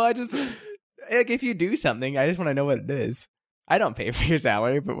now. Well, I just like, if you do something, I just want to know what it is. I don't pay for your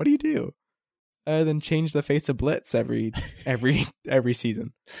salary, but what do you do? Other than change the face of Blitz every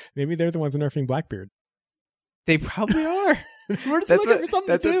season. Maybe they're the ones nerfing Blackbeard. They probably are. We're just looking for something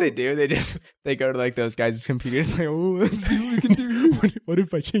that's to do. What they do. They go to like those guys' computers and like, oh, let's see what we can do. What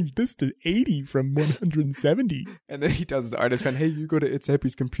if I change this to 80 from 170? And then he tells his artist friend, hey, you go to It's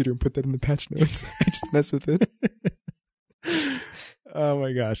Happy's computer and put that in the patch notes. I just mess with it. Oh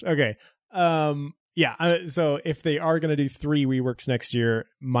my gosh. Okay. So if they are going to do 3 reworks next year,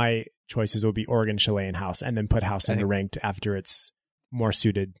 my choices will be Oregon, Chalet, and House, and then put House into ranked after it's more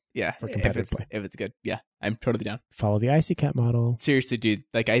suited for competitive play. If it's good. Yeah, I'm totally down. Follow the Icy Cat model. Seriously, dude.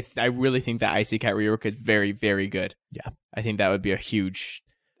 Like, I really think that Icy Cat rework is very, very good. Yeah. I think that would be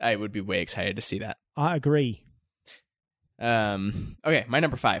I would be way excited to see that. I agree. Okay, my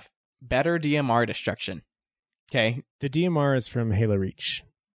number 5. Better DMR destruction. Okay. The DMR is from Halo Reach.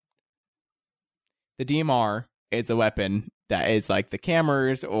 The DMR is a weapon that is like the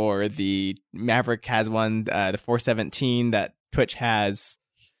Cameras, or the Maverick has one, the 417 that Twitch has,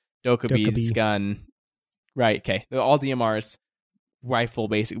 Dokubee's gun. Right, okay. They're all DMRs, rifle,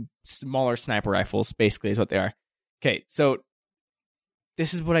 basic, smaller sniper rifles, basically, is what they are. Okay, so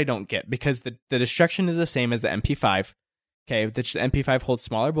this is what I don't get, because the destruction is the same as the MP5. Okay, the MP5 holds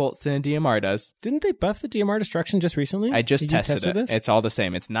smaller bullets than a DMR does. Didn't they buff the DMR destruction just recently? I just tested it. This? It's all the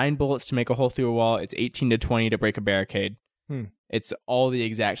same. It's 9 bullets to make a hole through a wall. It's 18 to 20 to break a barricade. It's all the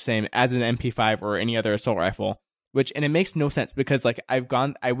exact same as an MP5 or any other assault rifle. And it makes no sense, because like I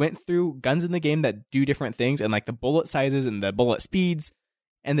went through guns in the game that do different things, and like the bullet sizes and the bullet speeds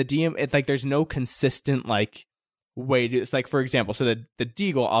and the it's like there's no consistent like way to. It's like, for example, so the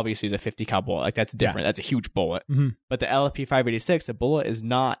Deagle obviously is a 50 cal bullet, like that's different. That's a huge bullet. But the LFP 586, the bullet is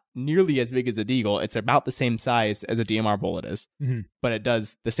not nearly as big as the Deagle. It's about the same size as a DMR bullet is, but it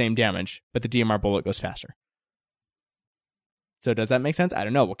does the same damage. But the DMR bullet goes faster. So does that make sense? I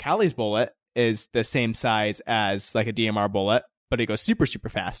don't know. Well, Callie's bullet is the same size as like a DMR bullet, but it goes super, super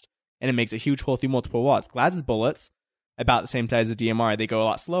fast, and it makes a huge hole through multiple walls. Glaz's bullets, about the same size as DMR. They go a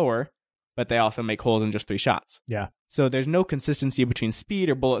lot slower, but they also make holes in just 3 shots. Yeah. So there's no consistency between speed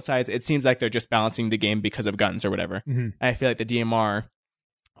or bullet size. It seems like they're just balancing the game because of guns or whatever. I feel like the DMR,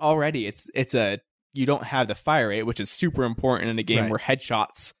 already, you don't have the fire rate, which is super important in a game where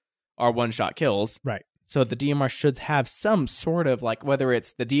headshots are one-shot kills. Right. So the DMR should have some sort of, like, whether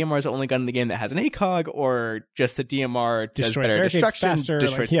it's the DMR is the only gun in the game that has an ACOG, or just the DMR does better destruction, faster,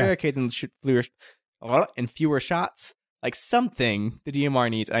 destroys barricades and fewer shots. Like, something the DMR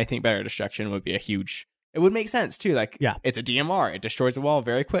needs, and I think better destruction would be it would make sense too. Like, it's a DMR, it destroys the wall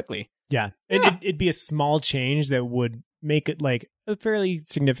very quickly. Yeah. It'd be a small change that would make it like a fairly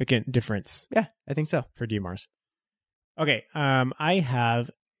significant difference. Yeah, I think so. For DMRs. Okay, I have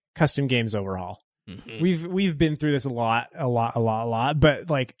custom games overhaul. We've been through this a lot, but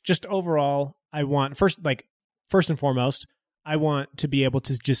like, just overall, I want first and foremost, I want to be able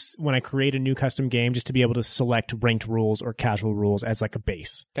to just, when I create a new custom game, just to be able to select ranked rules or casual rules as like a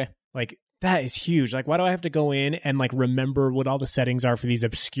base. Okay. Like, that is huge. Like, why do I have to go in and like remember what all the settings are for these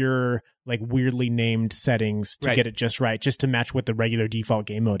obscure, like weirdly named settings to get it just right, just to match what the regular default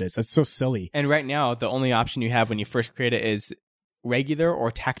game mode is? That's so silly. And right now, the only option you have when you first create it is regular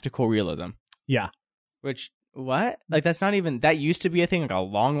or tactical realism. Yeah. Which, what? Like, that's not even, that used to be a thing like a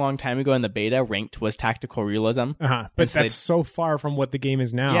long, long time ago in the beta. Ranked was tactical realism. But that's so far from what the game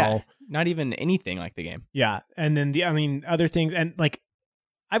is now. Yeah, not even anything like the game. Yeah. And then other things, and like,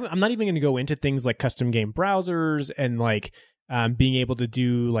 I'm not even going to go into things like custom game browsers and like being able to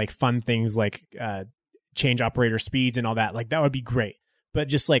do like fun things like change operator speeds and all that. Like that would be great. But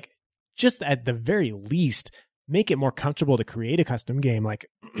just at the very least, make it more comfortable to create a custom game. Like,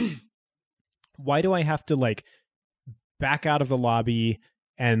 why do I have to like back out of the lobby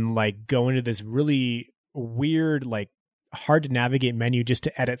and like go into this really weird, like hard to navigate menu just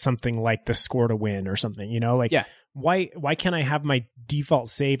to edit something like the score to win or something, you know? Like, why can't I have my default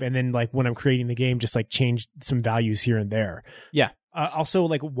save and then like when I'm creating the game, just like change some values here and there? Yeah. Also,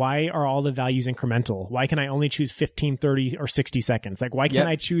 like, why are all the values incremental? Why can I only choose 15, 30, or 60 seconds? Like, why can't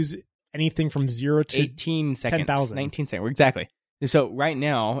I choose anything from 0 to 18 seconds, 10,000? 19 seconds, exactly. So right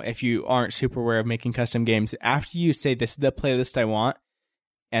now, if you aren't super aware of making custom games, after you say this is the playlist I want,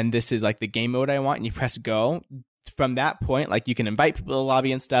 and this is like the game mode I want, and you press go, from that point, like you can invite people to the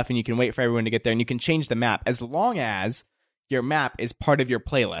lobby and stuff, and you can wait for everyone to get there, and you can change the map as long as your map is part of your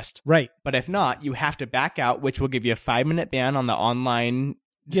playlist. Right. But if not, you have to back out, which will give you a 5-minute ban on the online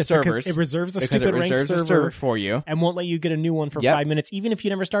Yes, servers. because it reserves the stupid ranked server for you and won't let you get a new one for 5 minutes, even if you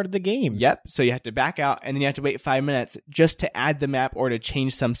never started the game. Yep. So you have to back out, and then you have to wait 5 minutes just to add the map or to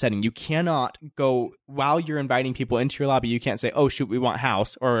change some setting. You cannot go while you're inviting people into your lobby. You can't say, "Oh shoot, we want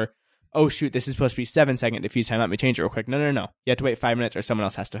house," or "Oh shoot, this is supposed to be 7-second diffuse time. Let me change it real quick." No. You have to wait 5 minutes, or someone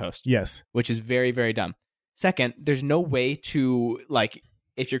else has to host. Yes, which is very, very dumb. Second, there's no way to like.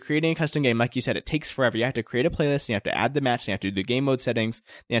 If you're creating a custom game, like you said, it takes forever. You have to create a playlist, and you have to add the match, and you have to do the game mode settings,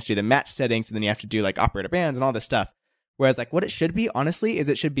 then you have to do the match settings, and then you have to do like operator bans and all this stuff. Whereas like what it should be, honestly, is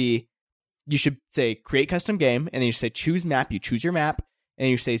it should be, you should say create custom game, and then you say choose map, you choose your map, and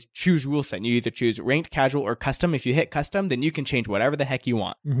you say choose rule set. And you either choose ranked, casual, or custom. If you hit custom, then you can change whatever the heck you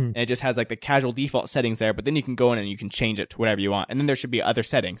want. And it just has like the casual default settings there, but then you can go in and you can change it to whatever you want. And then there should be other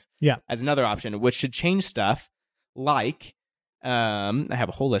settings as another option, which should change stuff like, I have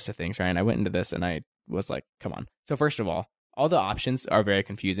a whole list of things, Ryan. I went into this and I was like, come on. So first of all the options are very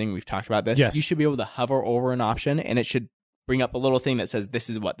confusing. We've talked about this. Yes. You should be able to hover over an option and it should bring up a little thing that says this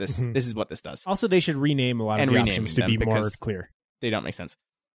is what this is what this does. Also, they should rename a lot of the options to be more clear. They don't make sense.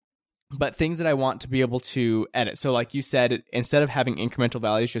 But things that I want to be able to edit. So like you said, instead of having incremental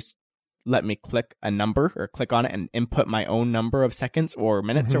values, just let me click a number or click on it and input my own number of seconds or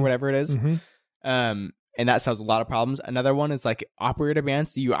minutes or whatever it is. And that solves a lot of problems. Another one is like operator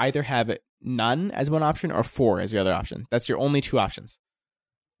bans. You either have none as one option or 4 as your other option. That's your only 2 options.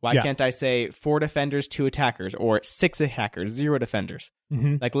 Why can't I say 4 defenders, 2 attackers, or 6 attackers, 0 defenders?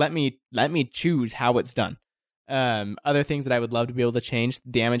 Like let me choose how it's done. Other things that I would love to be able to change: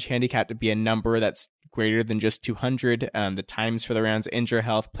 damage handicap to be a number that's greater than just 200. The times for the rounds, injure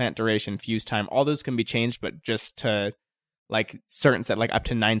health, plant duration, fuse time, all those can be changed, but just to like certain set, like up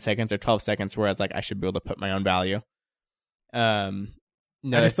to 9 seconds or 12 seconds, whereas like I should be able to put my own value. I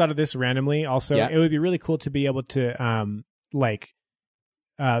just thought of this randomly. Also, it would be really cool to be able to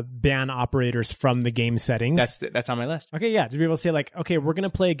ban operators from the game settings. That's on my list. Okay, to be able to say like, okay, we're going to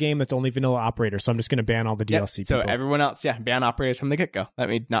play a game that's only vanilla operators, so I'm just going to ban all the DLC people. So everyone else, ban operators from the get-go. Let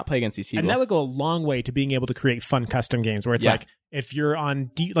me not play against these people. And that would go a long way to being able to create fun custom games where it's like, if you're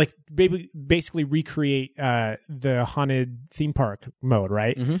on, basically recreate the haunted theme park mode,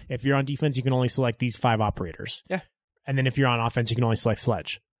 right? If you're on defense, you can only select these 5 operators. And then if you're on offense, you can only select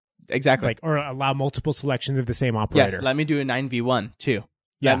sledge. Exactly. Or allow multiple selections of the same operator. Yes, let me do a 9v1 too.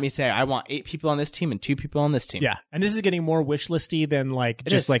 Let me say I want 8 people on this team and 2 people on this team. And this is getting more wish listy than like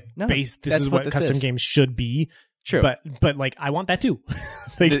this is what custom games should be. True. But like I want that too.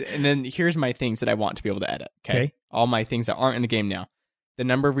 And then here's my things that I want to be able to edit. Okay. All my things that aren't in the game now. The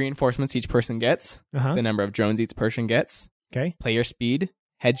number of reinforcements each person gets. The number of drones each person gets. Okay. Player speed,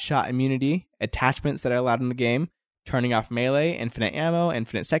 headshot immunity, attachments that are allowed in the game, turning off melee, infinite ammo,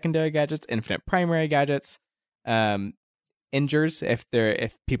 infinite secondary gadgets, infinite primary gadgets. Injures if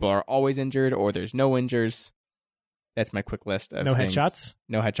people are always injured or there's no injures. That's my quick list of things. Headshots?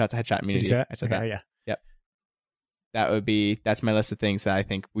 No headshots, headshot immunity. I said that. Yeah. Yep. That's my list of things that I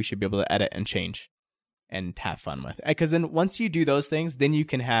think we should be able to edit and change and have fun with. Because then once you do those things, then you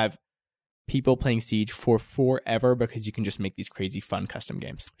can have people playing Siege for forever because you can just make these crazy fun custom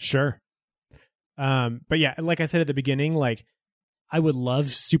games. Sure. But yeah, like I said at the beginning, like I would love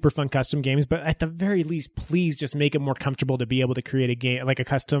super fun custom games, but at the very least, please just make it more comfortable to be able to create a game, like a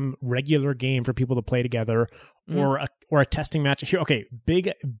custom regular game for people to play together, or a testing match. Here, okay,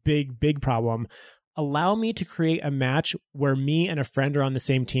 big problem. Allow me to create a match where me and a friend are on the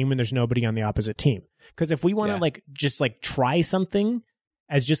same team and there's nobody on the opposite team. Because if we want to just try something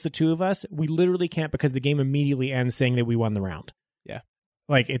as just the 2 of us, we literally can't because the game immediately ends saying that we won the round. Yeah,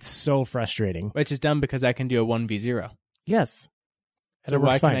 like it's so frustrating. Which is dumb because I can do a 1v0. Yes. So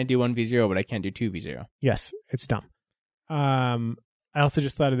why can I do 1v0 but I can't do 2v0? Yes, it's dumb. I also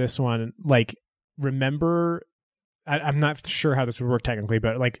just thought of this one. Like, remember, I'm not sure how this would work technically,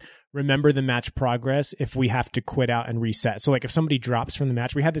 but like, remember the match progress if we have to quit out and reset. So like, if somebody drops from the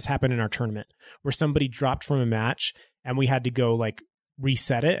match, we had this happen in our tournament where somebody dropped from a match and we had to go like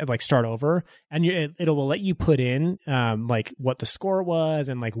reset it and like start over, and it will let you put in like what the score was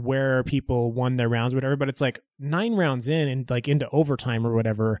and like where people won their rounds or whatever. But it's like 9 rounds in and like into overtime or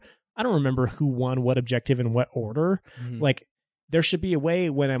whatever. I don't remember who won what objective in what order. Mm-hmm. Like, there should be a way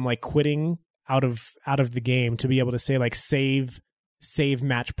when I'm like quitting out of the game to be able to say like save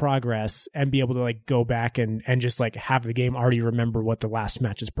match progress and be able to like go back and just like have the game already remember what the last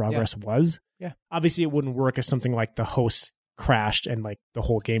match's progress was. Yeah. Obviously it wouldn't work if something like the host crashed and like the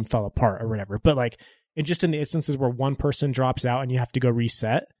whole game fell apart or whatever. But like, in the instances where one person drops out and you have to go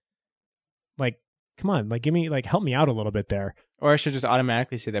reset, like, come on, like help me out a little bit there. Or I should just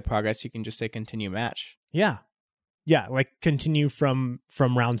automatically say that progress. You can just say continue match. Yeah, like continue from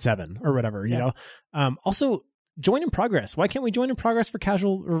round 7 or whatever, you know. Also, join in progress. Why can't we join in progress for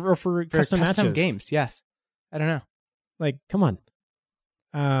casual or for custom matches? Games? Yes. I don't know. Like, come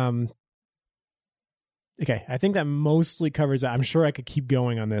on. Okay, I think that mostly covers that. I'm sure I could keep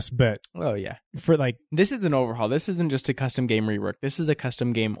going on this, but oh yeah, for like, this is an overhaul. This isn't just a custom game rework. This is a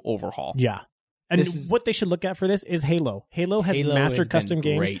custom game overhaul. Yeah. And what they should look at for this is Halo. Halo has mastered custom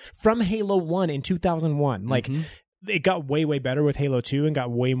games from Halo 1 in 2001. Like, it got way, way better with Halo 2 and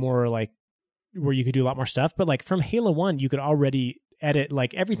got way more like where you could do a lot more stuff. But like from Halo 1, you could already edit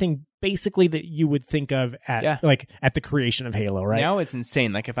like everything basically that you would think of at the creation of Halo, right? Now it's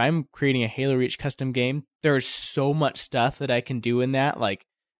insane. Like, if I'm creating a Halo Reach custom game, there's so much stuff that I can do in that. Like,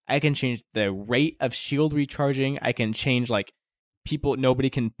 I can change the rate of shield recharging. I can change like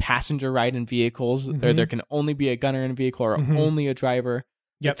nobody can passenger ride in vehicles. There can only be a gunner in a vehicle or only a driver.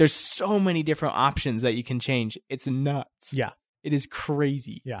 Yep. Like, there's so many different options that you can change. It's nuts. Yeah. It is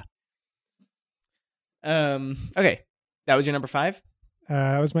crazy. Yeah. Okay. That was your number 5?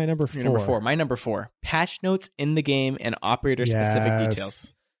 That was my number 4. Your number 4. My number 4. Patch notes in the game and operator-specific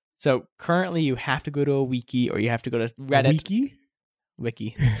details. So currently you have to go to a wiki or you have to go to Reddit.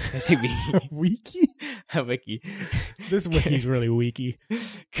 Wiki. I say wiki. Wiki? A wiki. This wiki's really wiki.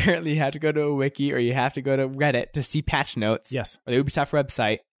 Currently you have to go to a wiki or you have to go to Reddit to see patch notes. Yes. Or the Ubisoft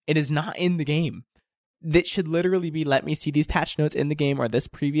website. It is not in the game. That should literally be, let me see these patch notes in the game or this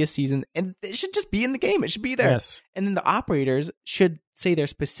previous season. And it should just be in the game. It should be there. Yes. And then the operators should say their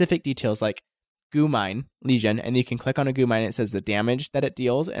specific details like goo mine, Legion. And you can click on a goo mine and it says the damage that it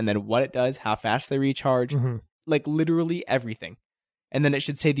deals and then what it does, how fast they recharge. Like literally everything. And then it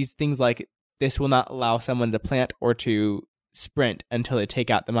should say these things like, this will not allow someone to plant or to sprint until they take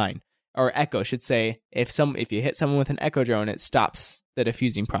out the mine. Or Echo should say, if you hit someone with an Echo drone, it stops the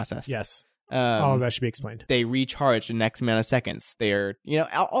diffusing process. Yes. All of that should be explained. They recharge in the next amount of seconds. They're,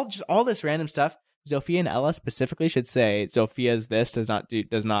 all this random stuff. Zofia and Ella specifically should say, Zofia's this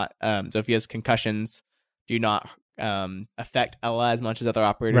Zofia's concussions do not affect Ella as much as other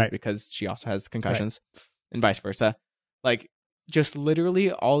operators because she also has concussions and vice versa. Like, just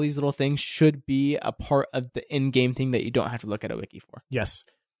literally all these little things should be a part of the in-game thing that you don't have to look at a wiki for. Yes.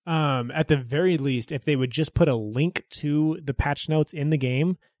 At the very least, if they would just put a link to the patch notes in the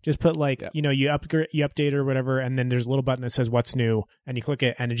game, just put like, you update or whatever, and then there's a little button that says what's new, and you click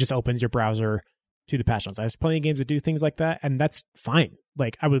it, and it just opens your browser to the patch notes. I have plenty of games that do things like that, and that's fine.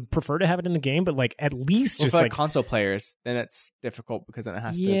 Like, I would prefer to have it in the game, but like at least just for like console players, then it's difficult because then it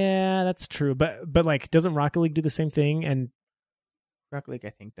has to. Yeah, that's true. But like, doesn't Rocket League do the same thing? And Rocket League, I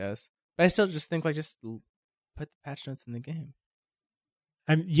think, does. But I still just think like just put the patch notes in the game.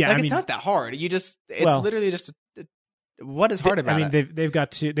 It's not that hard. It's literally just what is hard about it? They've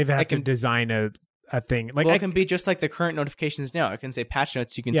had to design a thing. Like, it can be just like the current notifications now. It can say patch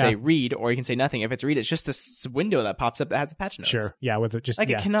notes. You can say read, or you can say nothing. If it's read, it's just this window that pops up that has the patch notes. Sure. Yeah. With it just like,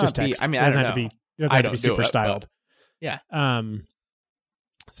 it cannot just be. Text. I mean, it doesn't have to be super styled. Yeah.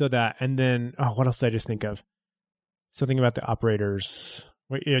 So that, and then what else did I just think of? Something about the operators.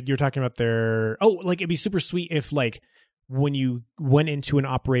 Wait, you're talking about it'd be super sweet if like when you went into an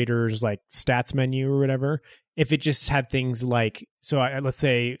operator's like stats menu or whatever, if it just had things like, let's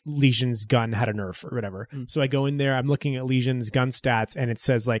say Legion's gun had a nerf or whatever. So I go in there, I'm looking at Legion's gun stats, and it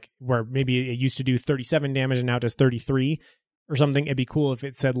says like where maybe it used to do 37 damage and now it does 33 or something. It'd be cool if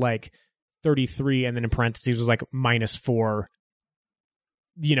it said like 33 and then in parentheses was like -4.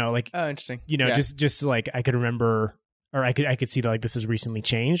 Like, oh, interesting. Just like I could remember, or I could see that like this is recently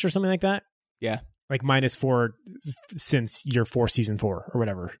changed or something like that. Yeah. Like -4 since year 4, season 4 or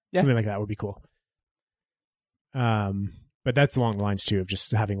whatever. Yeah. Something like that would be cool. But that's along the lines too of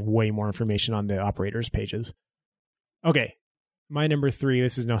just having way more information on the operators pages. Okay, my number 3.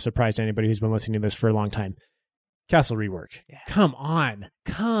 This is no surprise to anybody who's been listening to this for a long time. Castle rework. Yeah. Come on.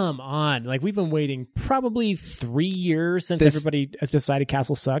 Like, we've been waiting probably 3 years since everybody has decided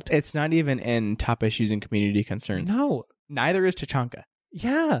Castle sucked. It's not even in top issues and community concerns. No. Neither is Tachanka.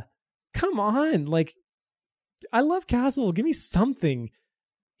 Yeah. Come on. Like, I love Castle. Give me something.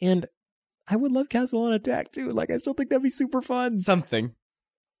 And I would love Castle on Attack too. Like, I still think that'd be super fun. Something.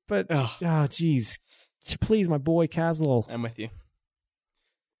 But, geez. Please, my boy Castle. I'm with you.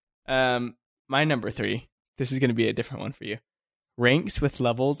 My number 3. This is going to be a different one for you. Ranks with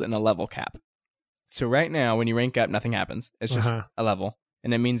levels and a level cap. So right now, when you rank up, nothing happens. It's just a level.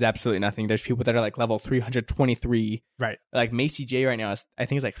 And it means absolutely nothing. There's people that are like level 323. Right. Like Macy J right now, I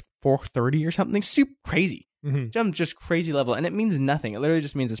think it's like 430 or something. Super crazy. Mm-hmm. Just crazy level. And it means nothing. It literally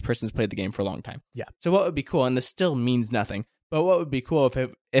just means this person's played the game for a long time. Yeah. So what would be cool, and this still means nothing, but what would be cool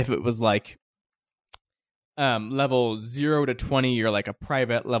if it was like level 0 to 20, you're like a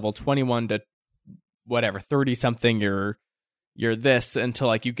private, level 21 to whatever, 30 something, you're this, until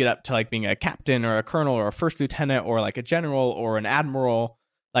like you get up to like being a captain or a colonel or a first lieutenant or like a general or an admiral,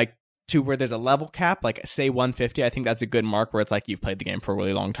 like to where there's a level cap, like say 150. I think that's a good mark where it's like you've played the game for a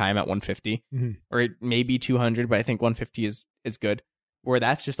really long time at 150, or maybe 200, but I think 150 is good. Where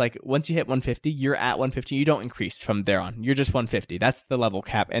that's just like once you hit 150, you're at 150. You don't increase from there on. You're just 150. That's the level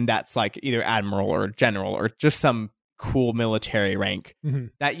cap, and that's like either admiral or general or just some cool military rank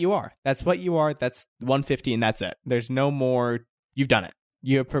that you are. That's what you are. That's 150, and that's it. There's no more. You've done it.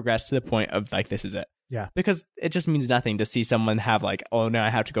 You have progressed to the point of like, this is it. Yeah. Because it just means nothing to see someone have like, oh, now I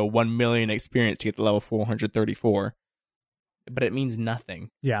have to go 1 million experience to get to level 434. But it means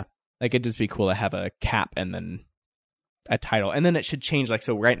nothing. Yeah. Like, it'd just be cool to have a cap and then a title. And then it should change. Like,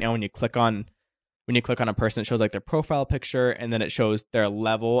 so right now when you click on a person, it shows like their profile picture, and then it shows their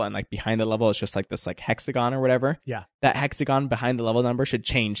level, and like behind the level it's just like this like hexagon or whatever. Yeah. That hexagon behind the level number should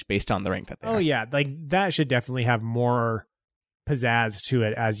change based on the rank that they are. Oh yeah, like that should definitely have more pizzazz to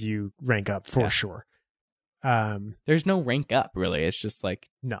it as you rank up for sure. There's no rank up really. It's just like,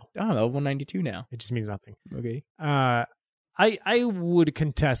 no. Oh, level 192 now. It just means nothing. Okay. I would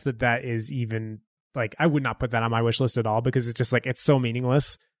contest that is even like, I would not put that on my wish list at all, because it's just like, it's so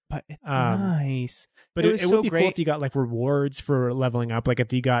meaningless. But it's nice. But it would be cool if you got like rewards for leveling up. Like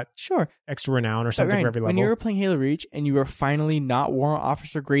if you got extra renown or something for every level. When you were playing Halo Reach and you were finally not Warrant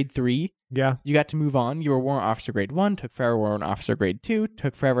Officer Grade 3, you got to move on. You were Warrant Officer Grade 1, took forever. Warrant Officer Grade 2,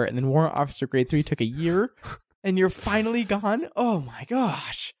 took forever. And then Warrant Officer Grade 3 took a year. And you're finally gone. Oh my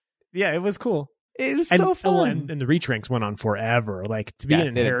gosh. Yeah, it was cool. It was so fun. And the reach ranks went on forever. Like to be an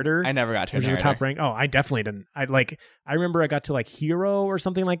inheritor. I never got to inheritor. Your top rank. Oh, I definitely didn't. I remember I got to like hero or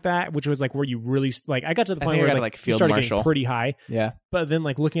something like that, which was like where you really like, I got to the point where like field started marshal. Getting pretty high. Yeah. But then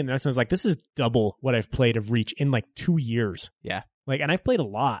like looking at the next one, I was like, this is double what I've played of reach in like 2 years. Yeah. Like, and I've played a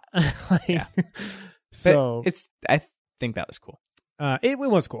lot. Yeah. So I think that was cool. It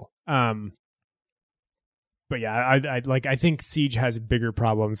was cool. But yeah, I think Siege has bigger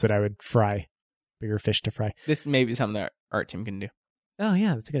problems that I would fry. Bigger fish to fry. This may be something that our art team can do. Oh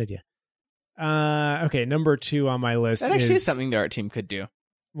yeah, that's a good idea. Okay, number 2 on my list. That actually is something the art team could do.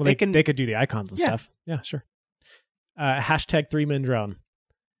 Well, they could do the icons and stuff. Yeah, sure. Hashtag 3-man drone.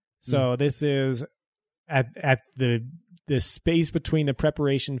 So this is at the space between the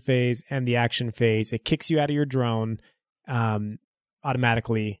preparation phase and the action phase. It kicks you out of your drone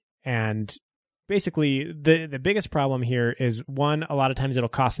automatically, and basically, the biggest problem here is, one, a lot of times it'll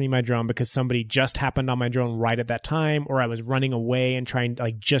cost me my drone because somebody just happened on my drone right at that time, or I was running away and trying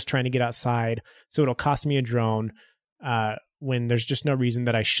to get outside. So it'll cost me a drone when there's just no reason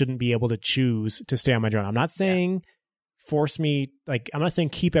that I shouldn't be able to choose to stay on my drone. I'm not saying force me, I'm not saying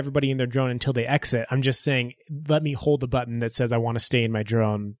keep everybody in their drone until they exit. I'm just saying let me hold the button that says I want to stay in my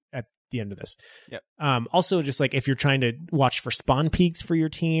drone at the end of this. Yep. Also, just like if you're trying to watch for spawn peaks for your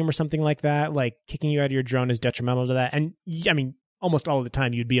team or something like that, like kicking you out of your drone is detrimental to that. And I mean, almost all of the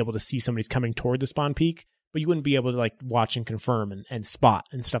time you'd be able to see somebody's coming toward the spawn peak, but you wouldn't be able to like watch and confirm and spot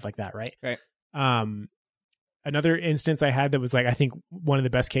and stuff like that, right? Right. Another instance I had that was like, I think one of the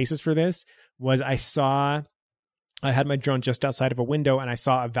best cases for this was I had my drone just outside of a window and I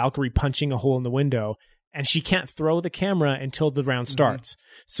saw a Valkyrie punching a hole in the window, and she can't throw the camera until the round starts.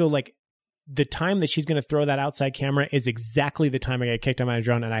 So like, the time that she's going to throw that outside camera is exactly the time I get kicked out of my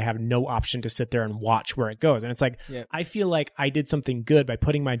drone, and I have no option to sit there and watch where it goes. And it's like, I feel like I did something good by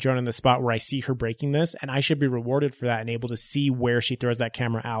putting my drone in the spot where I see her breaking this, and I should be rewarded for that and able to see where she throws that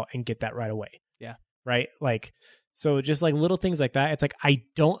camera out and get that right away. Yeah. Right? Like, so just like little things like that. It's like, I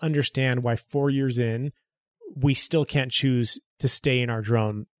don't understand why 4 years in, we still can't choose to stay in our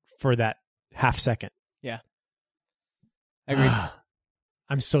drone for that half second. Agreed.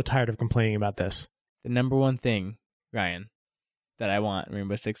 I'm so tired of complaining about this. The number one thing, Ryan, that I want in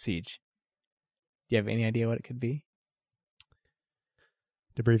Rainbow Six Siege. Do you have any idea what it could be?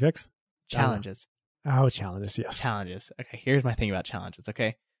 Debris fix? Challenges. Oh, challenges, yes. Challenges. Okay, here's my thing about challenges,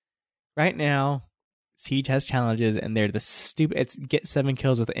 okay? Right now, Siege has challenges, and they're the stupid... It's get 7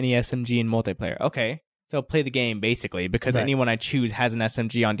 kills with any SMG in multiplayer. Okay, so play the game, basically, because Right. anyone I choose has an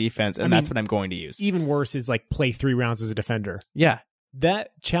SMG on defense, and that's what I'm going to use. Even worse is like play 3 rounds as a defender. Yeah. That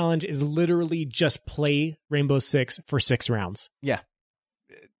challenge is literally just play Rainbow Six for 6 rounds.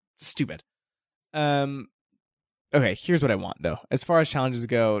 Stupid. Okay, here's what I want, though. As far as challenges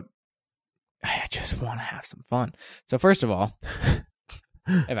go, I just want to have some fun. So first of all,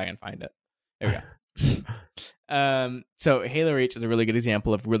 if I can find it. There we go. So Halo Reach is a really good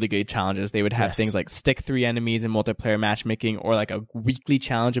example of really good challenges. They would have Yes. things like stick 3 enemies in multiplayer matchmaking, or like a weekly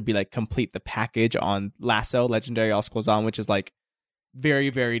challenge would be like complete the package on Lasso, Legendary All Schools On, which is like very,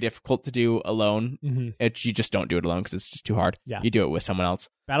 very difficult to do alone. Mm-hmm. You just don't do it alone because it's just too hard. Yeah. You do it with someone else.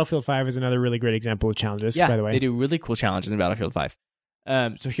 Battlefield 5 is another really great example of challenges, Yeah, by the way. they do really cool challenges in Battlefield 5.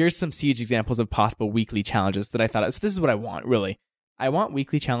 So here's some Siege examples of possible weekly challenges that I thought. So this is what I want, really. I want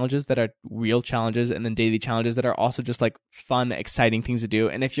weekly challenges that are real challenges, and then daily challenges that are also just like fun, exciting things to do.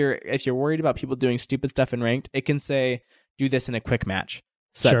 And if you're worried about people doing stupid stuff in ranked, it can say do this in a quick match,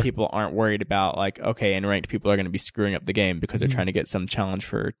 so Sure. that people aren't worried about like, okay, in ranked people are going to be screwing up the game because they're Mhm. trying to get some challenge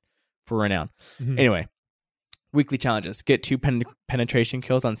for renown. Mhm. Anyway, weekly challenges: get 2 penetration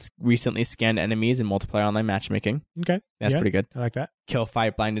kills on recently scanned enemies in multiplayer online matchmaking. Okay. That's Yeah, pretty good. I like that. Kill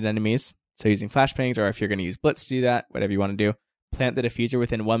 5 blinded enemies. So using flashbangs, or if you're going to use Blitz to do that, whatever you want to do. Plant the diffuser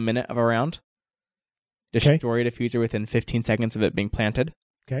within 1 minute of a round. Destroy a diffuser within 15 seconds of it being planted.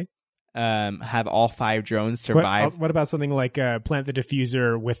 Okay. Have all 5 drones survive. What about something like plant the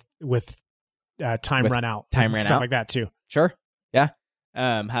diffuser with time With run out? time ran stuff out? like that too. Sure. Yeah.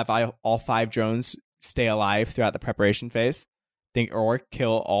 Have all 5 drones stay alive throughout the preparation phase. Or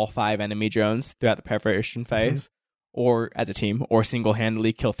kill all 5 enemy drones throughout the preparation phase. Or as a team, or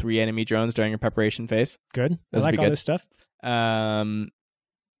single-handedly kill 3 enemy drones during your preparation phase. Good. Those I would like be all good. this stuff.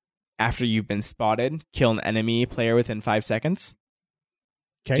 After you've been spotted, kill an enemy player within 5 seconds.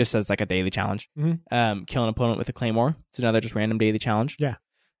 Okay. Just as like a daily challenge. Mhm. Kill an opponent with a claymore. It's another just random daily challenge. Yeah.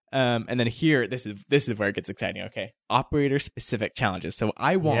 And then here, this is where it gets exciting. Okay, operator specific challenges. So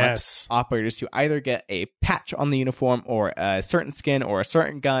I want Yes. operators to either get a patch on the uniform, or a certain skin, or a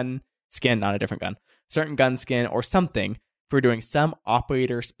certain gun skin, not a different gun, certain gun skin, or something for doing some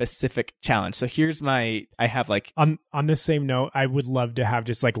operator specific challenge. So here's I have like, On this same note, I would love to have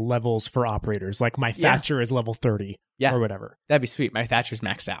just like levels for operators. Like my Yeah. Thatcher is level 30 Yeah. or whatever. that'd be sweet. My Thatcher's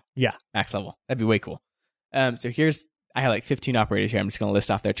maxed out. Yeah. Max level. That'd be way cool. So I have like 15 operators here. I'm just going to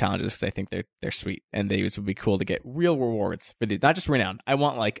list off their challenges because I think they're sweet, and these would be cool to get real rewards for these. Not just renown. I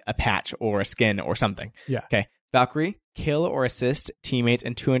want like a patch or a skin or something. Yeah. Okay. Valkyrie, kill or assist teammates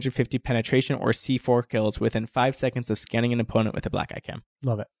in 250 penetration or C4 kills within 5 seconds of scanning an opponent with a black eye cam.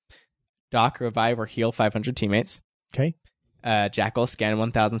 Love it. Doc, revive or heal 500 teammates. Okay. Jackal, scan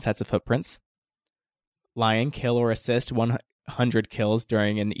 1,000 sets of footprints. Lion, kill or assist 100 kills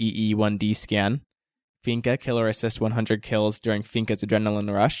during an EE1D scan. Finka, kill or assist 100 kills during Finka's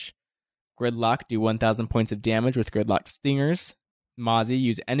adrenaline rush. Gridlock, do 1,000 points of damage with Gridlock stingers. Mozzie,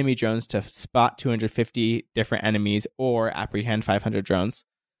 use enemy drones to spot 250 different enemies or apprehend 500 drones.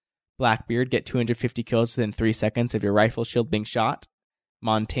 Blackbeard, get 250 kills within 3 seconds of your rifle shield being shot.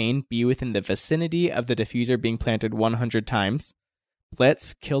 Montaigne, be within the vicinity of the diffuser being planted 100 times.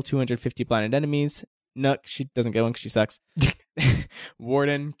 Blitz, kill 250 blinded enemies. Nook, she doesn't get one because she sucks.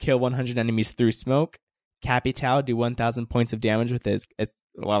 Warden, kill 100 enemies through smoke. Capitao, do 1,000 points of damage with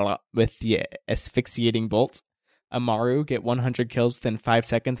the asphyxiating bolt. Amaru, get 100 kills within 5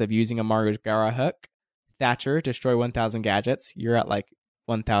 seconds of using Amaru's Gara hook. Thatcher, destroy 1,000 gadgets. You're at like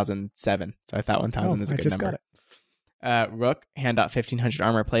 1,007, so I thought 1,000 is a good number. Got it. Rook, hand out 1,500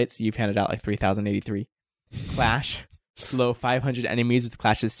 armor plates. You've handed out like 3,083. Clash, slow 500 enemies with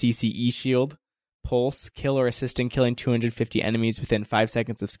Clash's CCE shield. Pulse, kill or assist in killing 250 enemies within 5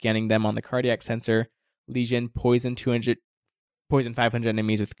 seconds of scanning them on the cardiac sensor. Legion, poison 500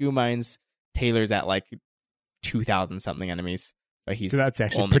 enemies with goo mines. Taylor's at like 2,000 something enemies, but he's So that's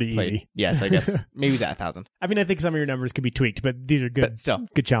actually only pretty easy. Yeah, so I guess maybe that 1,000. I mean, I think some of your numbers could be tweaked, but these are good. But still,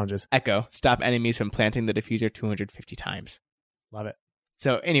 Good challenges. Echo, stop enemies from planting the diffuser 250 times. Love it.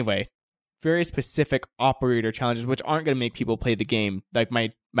 So anyway, very specific operator challenges, which aren't going to make people play the game. Like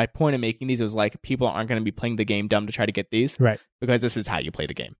my point of making these was like, people aren't going to be playing the game dumb to try to get these. Right. Because this is how you play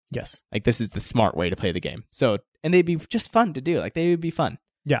the game. Yes. Like, this is the smart way to play the game. So, and they'd be just fun to do. Like, they would be fun.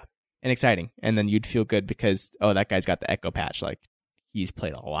 Yeah. And exciting. And then you'd feel good because, oh, that guy's got the Echo patch. Like, he's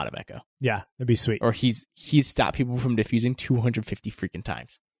played a lot of Echo. Yeah, that'd be sweet. Or he's stopped people from defusing 250 freaking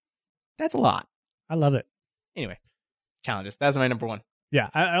times. That's a lot. I love it. Anyway, challenges. That's my number one. Yeah,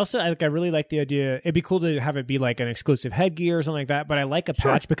 I also I really like the idea. It'd be cool to have it be like an exclusive headgear or something like that. But I like a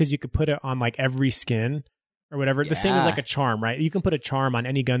patch because you could put it on like every skin or whatever. The same as like a charm, right? You can put a charm on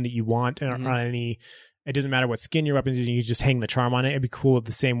any gun that you want, and on any. It doesn't matter what skin your weapon's using. You just hang the charm on it. It'd be cool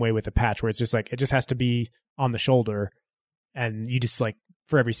the same way with the patch, where it's just like it just has to be on the shoulder, and you just like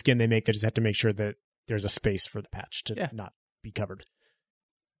for every skin they make, they just have to make sure that there's a space for the patch to not be covered.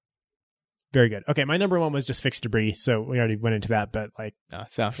 Very good. Okay, my number one was just fix debris, so we already went into that, but like,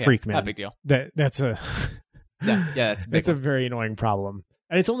 freak, man. Not a big deal. That's a that's a big a very annoying problem,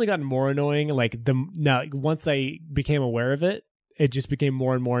 and it's only gotten more annoying. Like once I became aware of it, it just became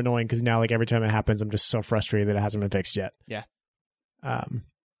more and more annoying because now, like every time it happens, I'm just so frustrated that it hasn't been fixed yet. Yeah.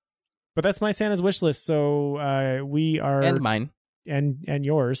 But that's my Santa's wish list. So we are and mine and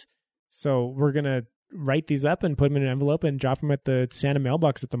yours. So we're gonna write these up and put them in an envelope and drop them at the Santa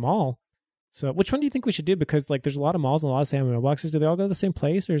mailbox at the mall. So which one do you think we should do? Because like there's a lot of malls and a lot of Santa mailboxes. Do they all go to the same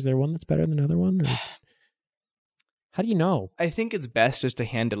place, or is there one that's better than the other one? Or... How do you know? I think it's best just to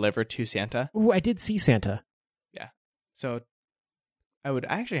hand deliver to Santa. Oh, I did see Santa. Yeah. So I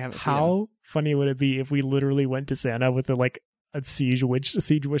actually haven't seen How funny would it be if we literally went to Santa with a siege wish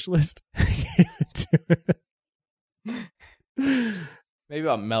list? Maybe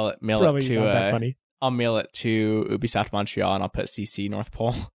I'll mail it Probably to not that funny. I'll mail it to Ubisoft Montreal and I'll put CC North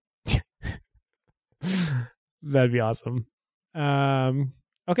Pole. That'd be awesome.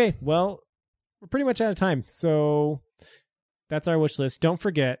 Okay, well, we're pretty much out of time. So that's our wish list. Don't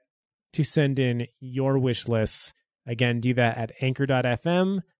forget to send in your wish lists. Again, do that at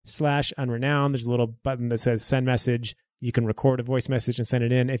anchor.fm/unrenowned. There's a little button that says send message. You can record a voice message and send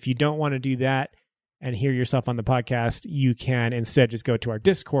it in. If you don't want to do that and hear yourself on the podcast, you can instead just go to our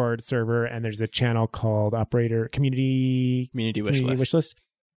Discord server, and there's a channel called Operator Community Wish List.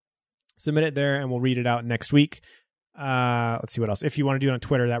 Submit it there, and we'll read it out next week. Let's see what else. If you want to do it on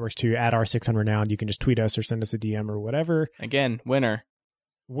Twitter, that works too. At R6unrenowned, you can just tweet us or send us a DM or whatever. Again, winner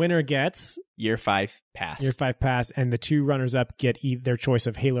gets Year 5 pass. And the two runners-up get their choice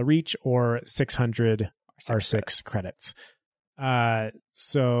of Halo Reach or 600 R6 credits.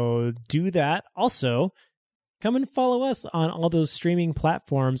 So do that. Also, come and follow us on all those streaming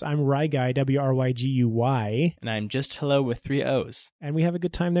platforms. I'm Ryguy, WRYGUY. And I'm just hello with 3 O's. And we have a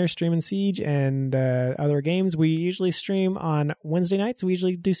good time there streaming Siege and other games. We usually stream on Wednesday nights. We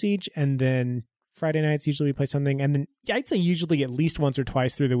usually do Siege. And then Friday nights, usually we play something. And then I'd say usually at least once or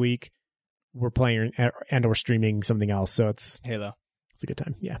twice through the week, we're playing and or streaming something else. So it's Halo. It's a good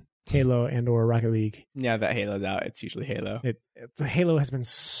time. Yeah. Halo and or Rocket League. Yeah, that Halo's out. It's usually Halo. Halo has been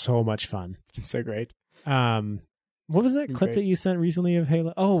so much fun. It's so great. What was that clip that you sent recently of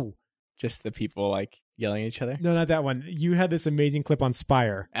Halo? Oh, just the people like yelling at each other. No, not that one. You had this amazing clip on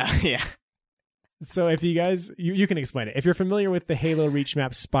Spire. Yeah. So if you guys, you can explain it. If you're familiar with the Halo Reach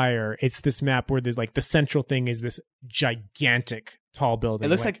map Spire, it's this map where there's like the central thing is this gigantic tall building. It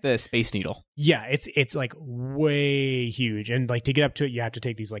looks like the Space Needle. Yeah, it's like way huge, and like to get up to it, you have to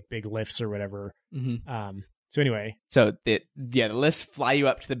take these like big lifts or whatever. Mm-hmm. So anyway, the lifts fly you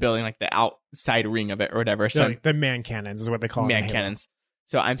up to the building, like the outside ring of it or whatever. So like the man cannons is what they call man cannons.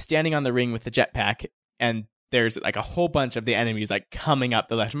 So I'm standing on the ring with the jetpack, and there's like a whole bunch of the enemies like coming up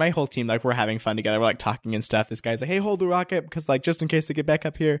the left. My whole team, like, we're having fun together. We're like talking and stuff. This guy's like, hey, hold the rocket because like just in case they get back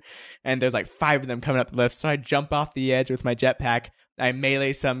up here. And there's like 5 of them coming up the lift. So I jump off the edge with my jetpack. I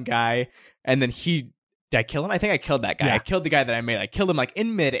melee some guy, and then did I kill him? I think I killed that guy. Yeah. I killed the guy that I made. I killed him like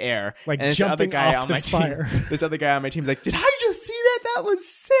in midair. Like and jumping other guy off on the Spire. This other guy on my team is like, did I just see that? That was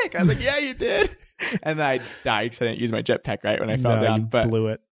sick. I was like, yeah, you did. And then I died because I didn't use my jetpack right when I fell down. But blew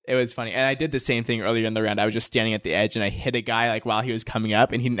it. It was funny. And I did the same thing earlier in the round. I was just standing at the edge and I hit a guy like while he was coming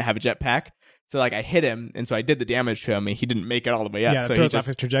up, and he didn't have a jetpack. So like I hit him, and so I did the damage to him, and he didn't make it all the way up. Yeah, so it throws off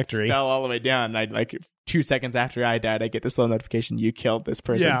his trajectory. Fell all the way down. And I like 2 seconds after I died, I get this little notification: you killed this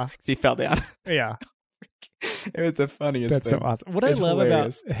person. Yeah, because he fell down. Yeah. It was the funniest That's thing. So awesome. What I love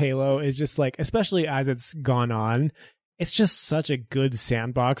hilarious. About Halo is just like, especially as it's gone on, it's just such a good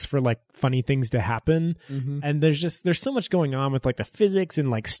sandbox for like funny things to happen. Mm-hmm. And there's so much going on with like the physics and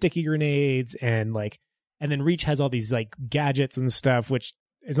like sticky grenades and then Reach has all these like gadgets and stuff, which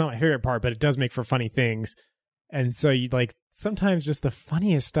is not my favorite part, but it does make for funny things. And so you like sometimes just the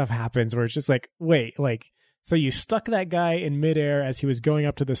funniest stuff happens where it's just like, wait, like, so you stuck that guy in midair as he was going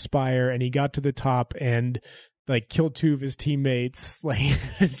up to the spire and he got to the top and like killed 2 of his teammates. Like,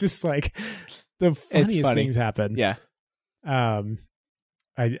 it's just like the funniest things happen. Yeah.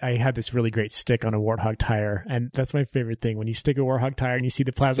 I had this really great stick on a Warthog tire, and that's my favorite thing. When you stick a Warthog tire and you see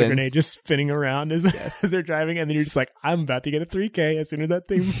the plasma grenade just spinning around as they're driving, and then you're just like, I'm about to get a 3K as soon as that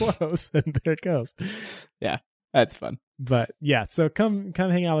thing blows, and there it goes. Yeah, that's fun. But yeah, so come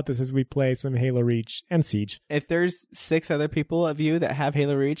hang out with us as we play some Halo Reach and Siege. If there's 6 other people of you that have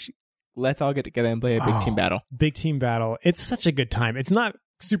Halo Reach, let's all get together and play a big team battle. Big team battle. It's such a good time. It's not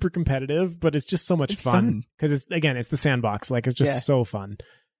super competitive, but it's just so much fun because it's the sandbox. Like, it's just so fun.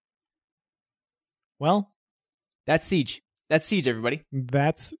 Well, that's Siege. That's Siege, everybody.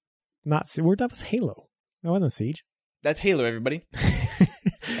 That's not that was Halo. That wasn't Siege. That's Halo, everybody.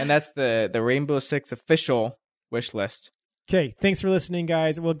 And that's the Rainbow Six official wish list. Okay, thanks for listening,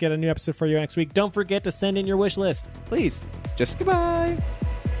 guys. We'll get a new episode for you next week. Don't forget to send in your wish list. Please. Just goodbye.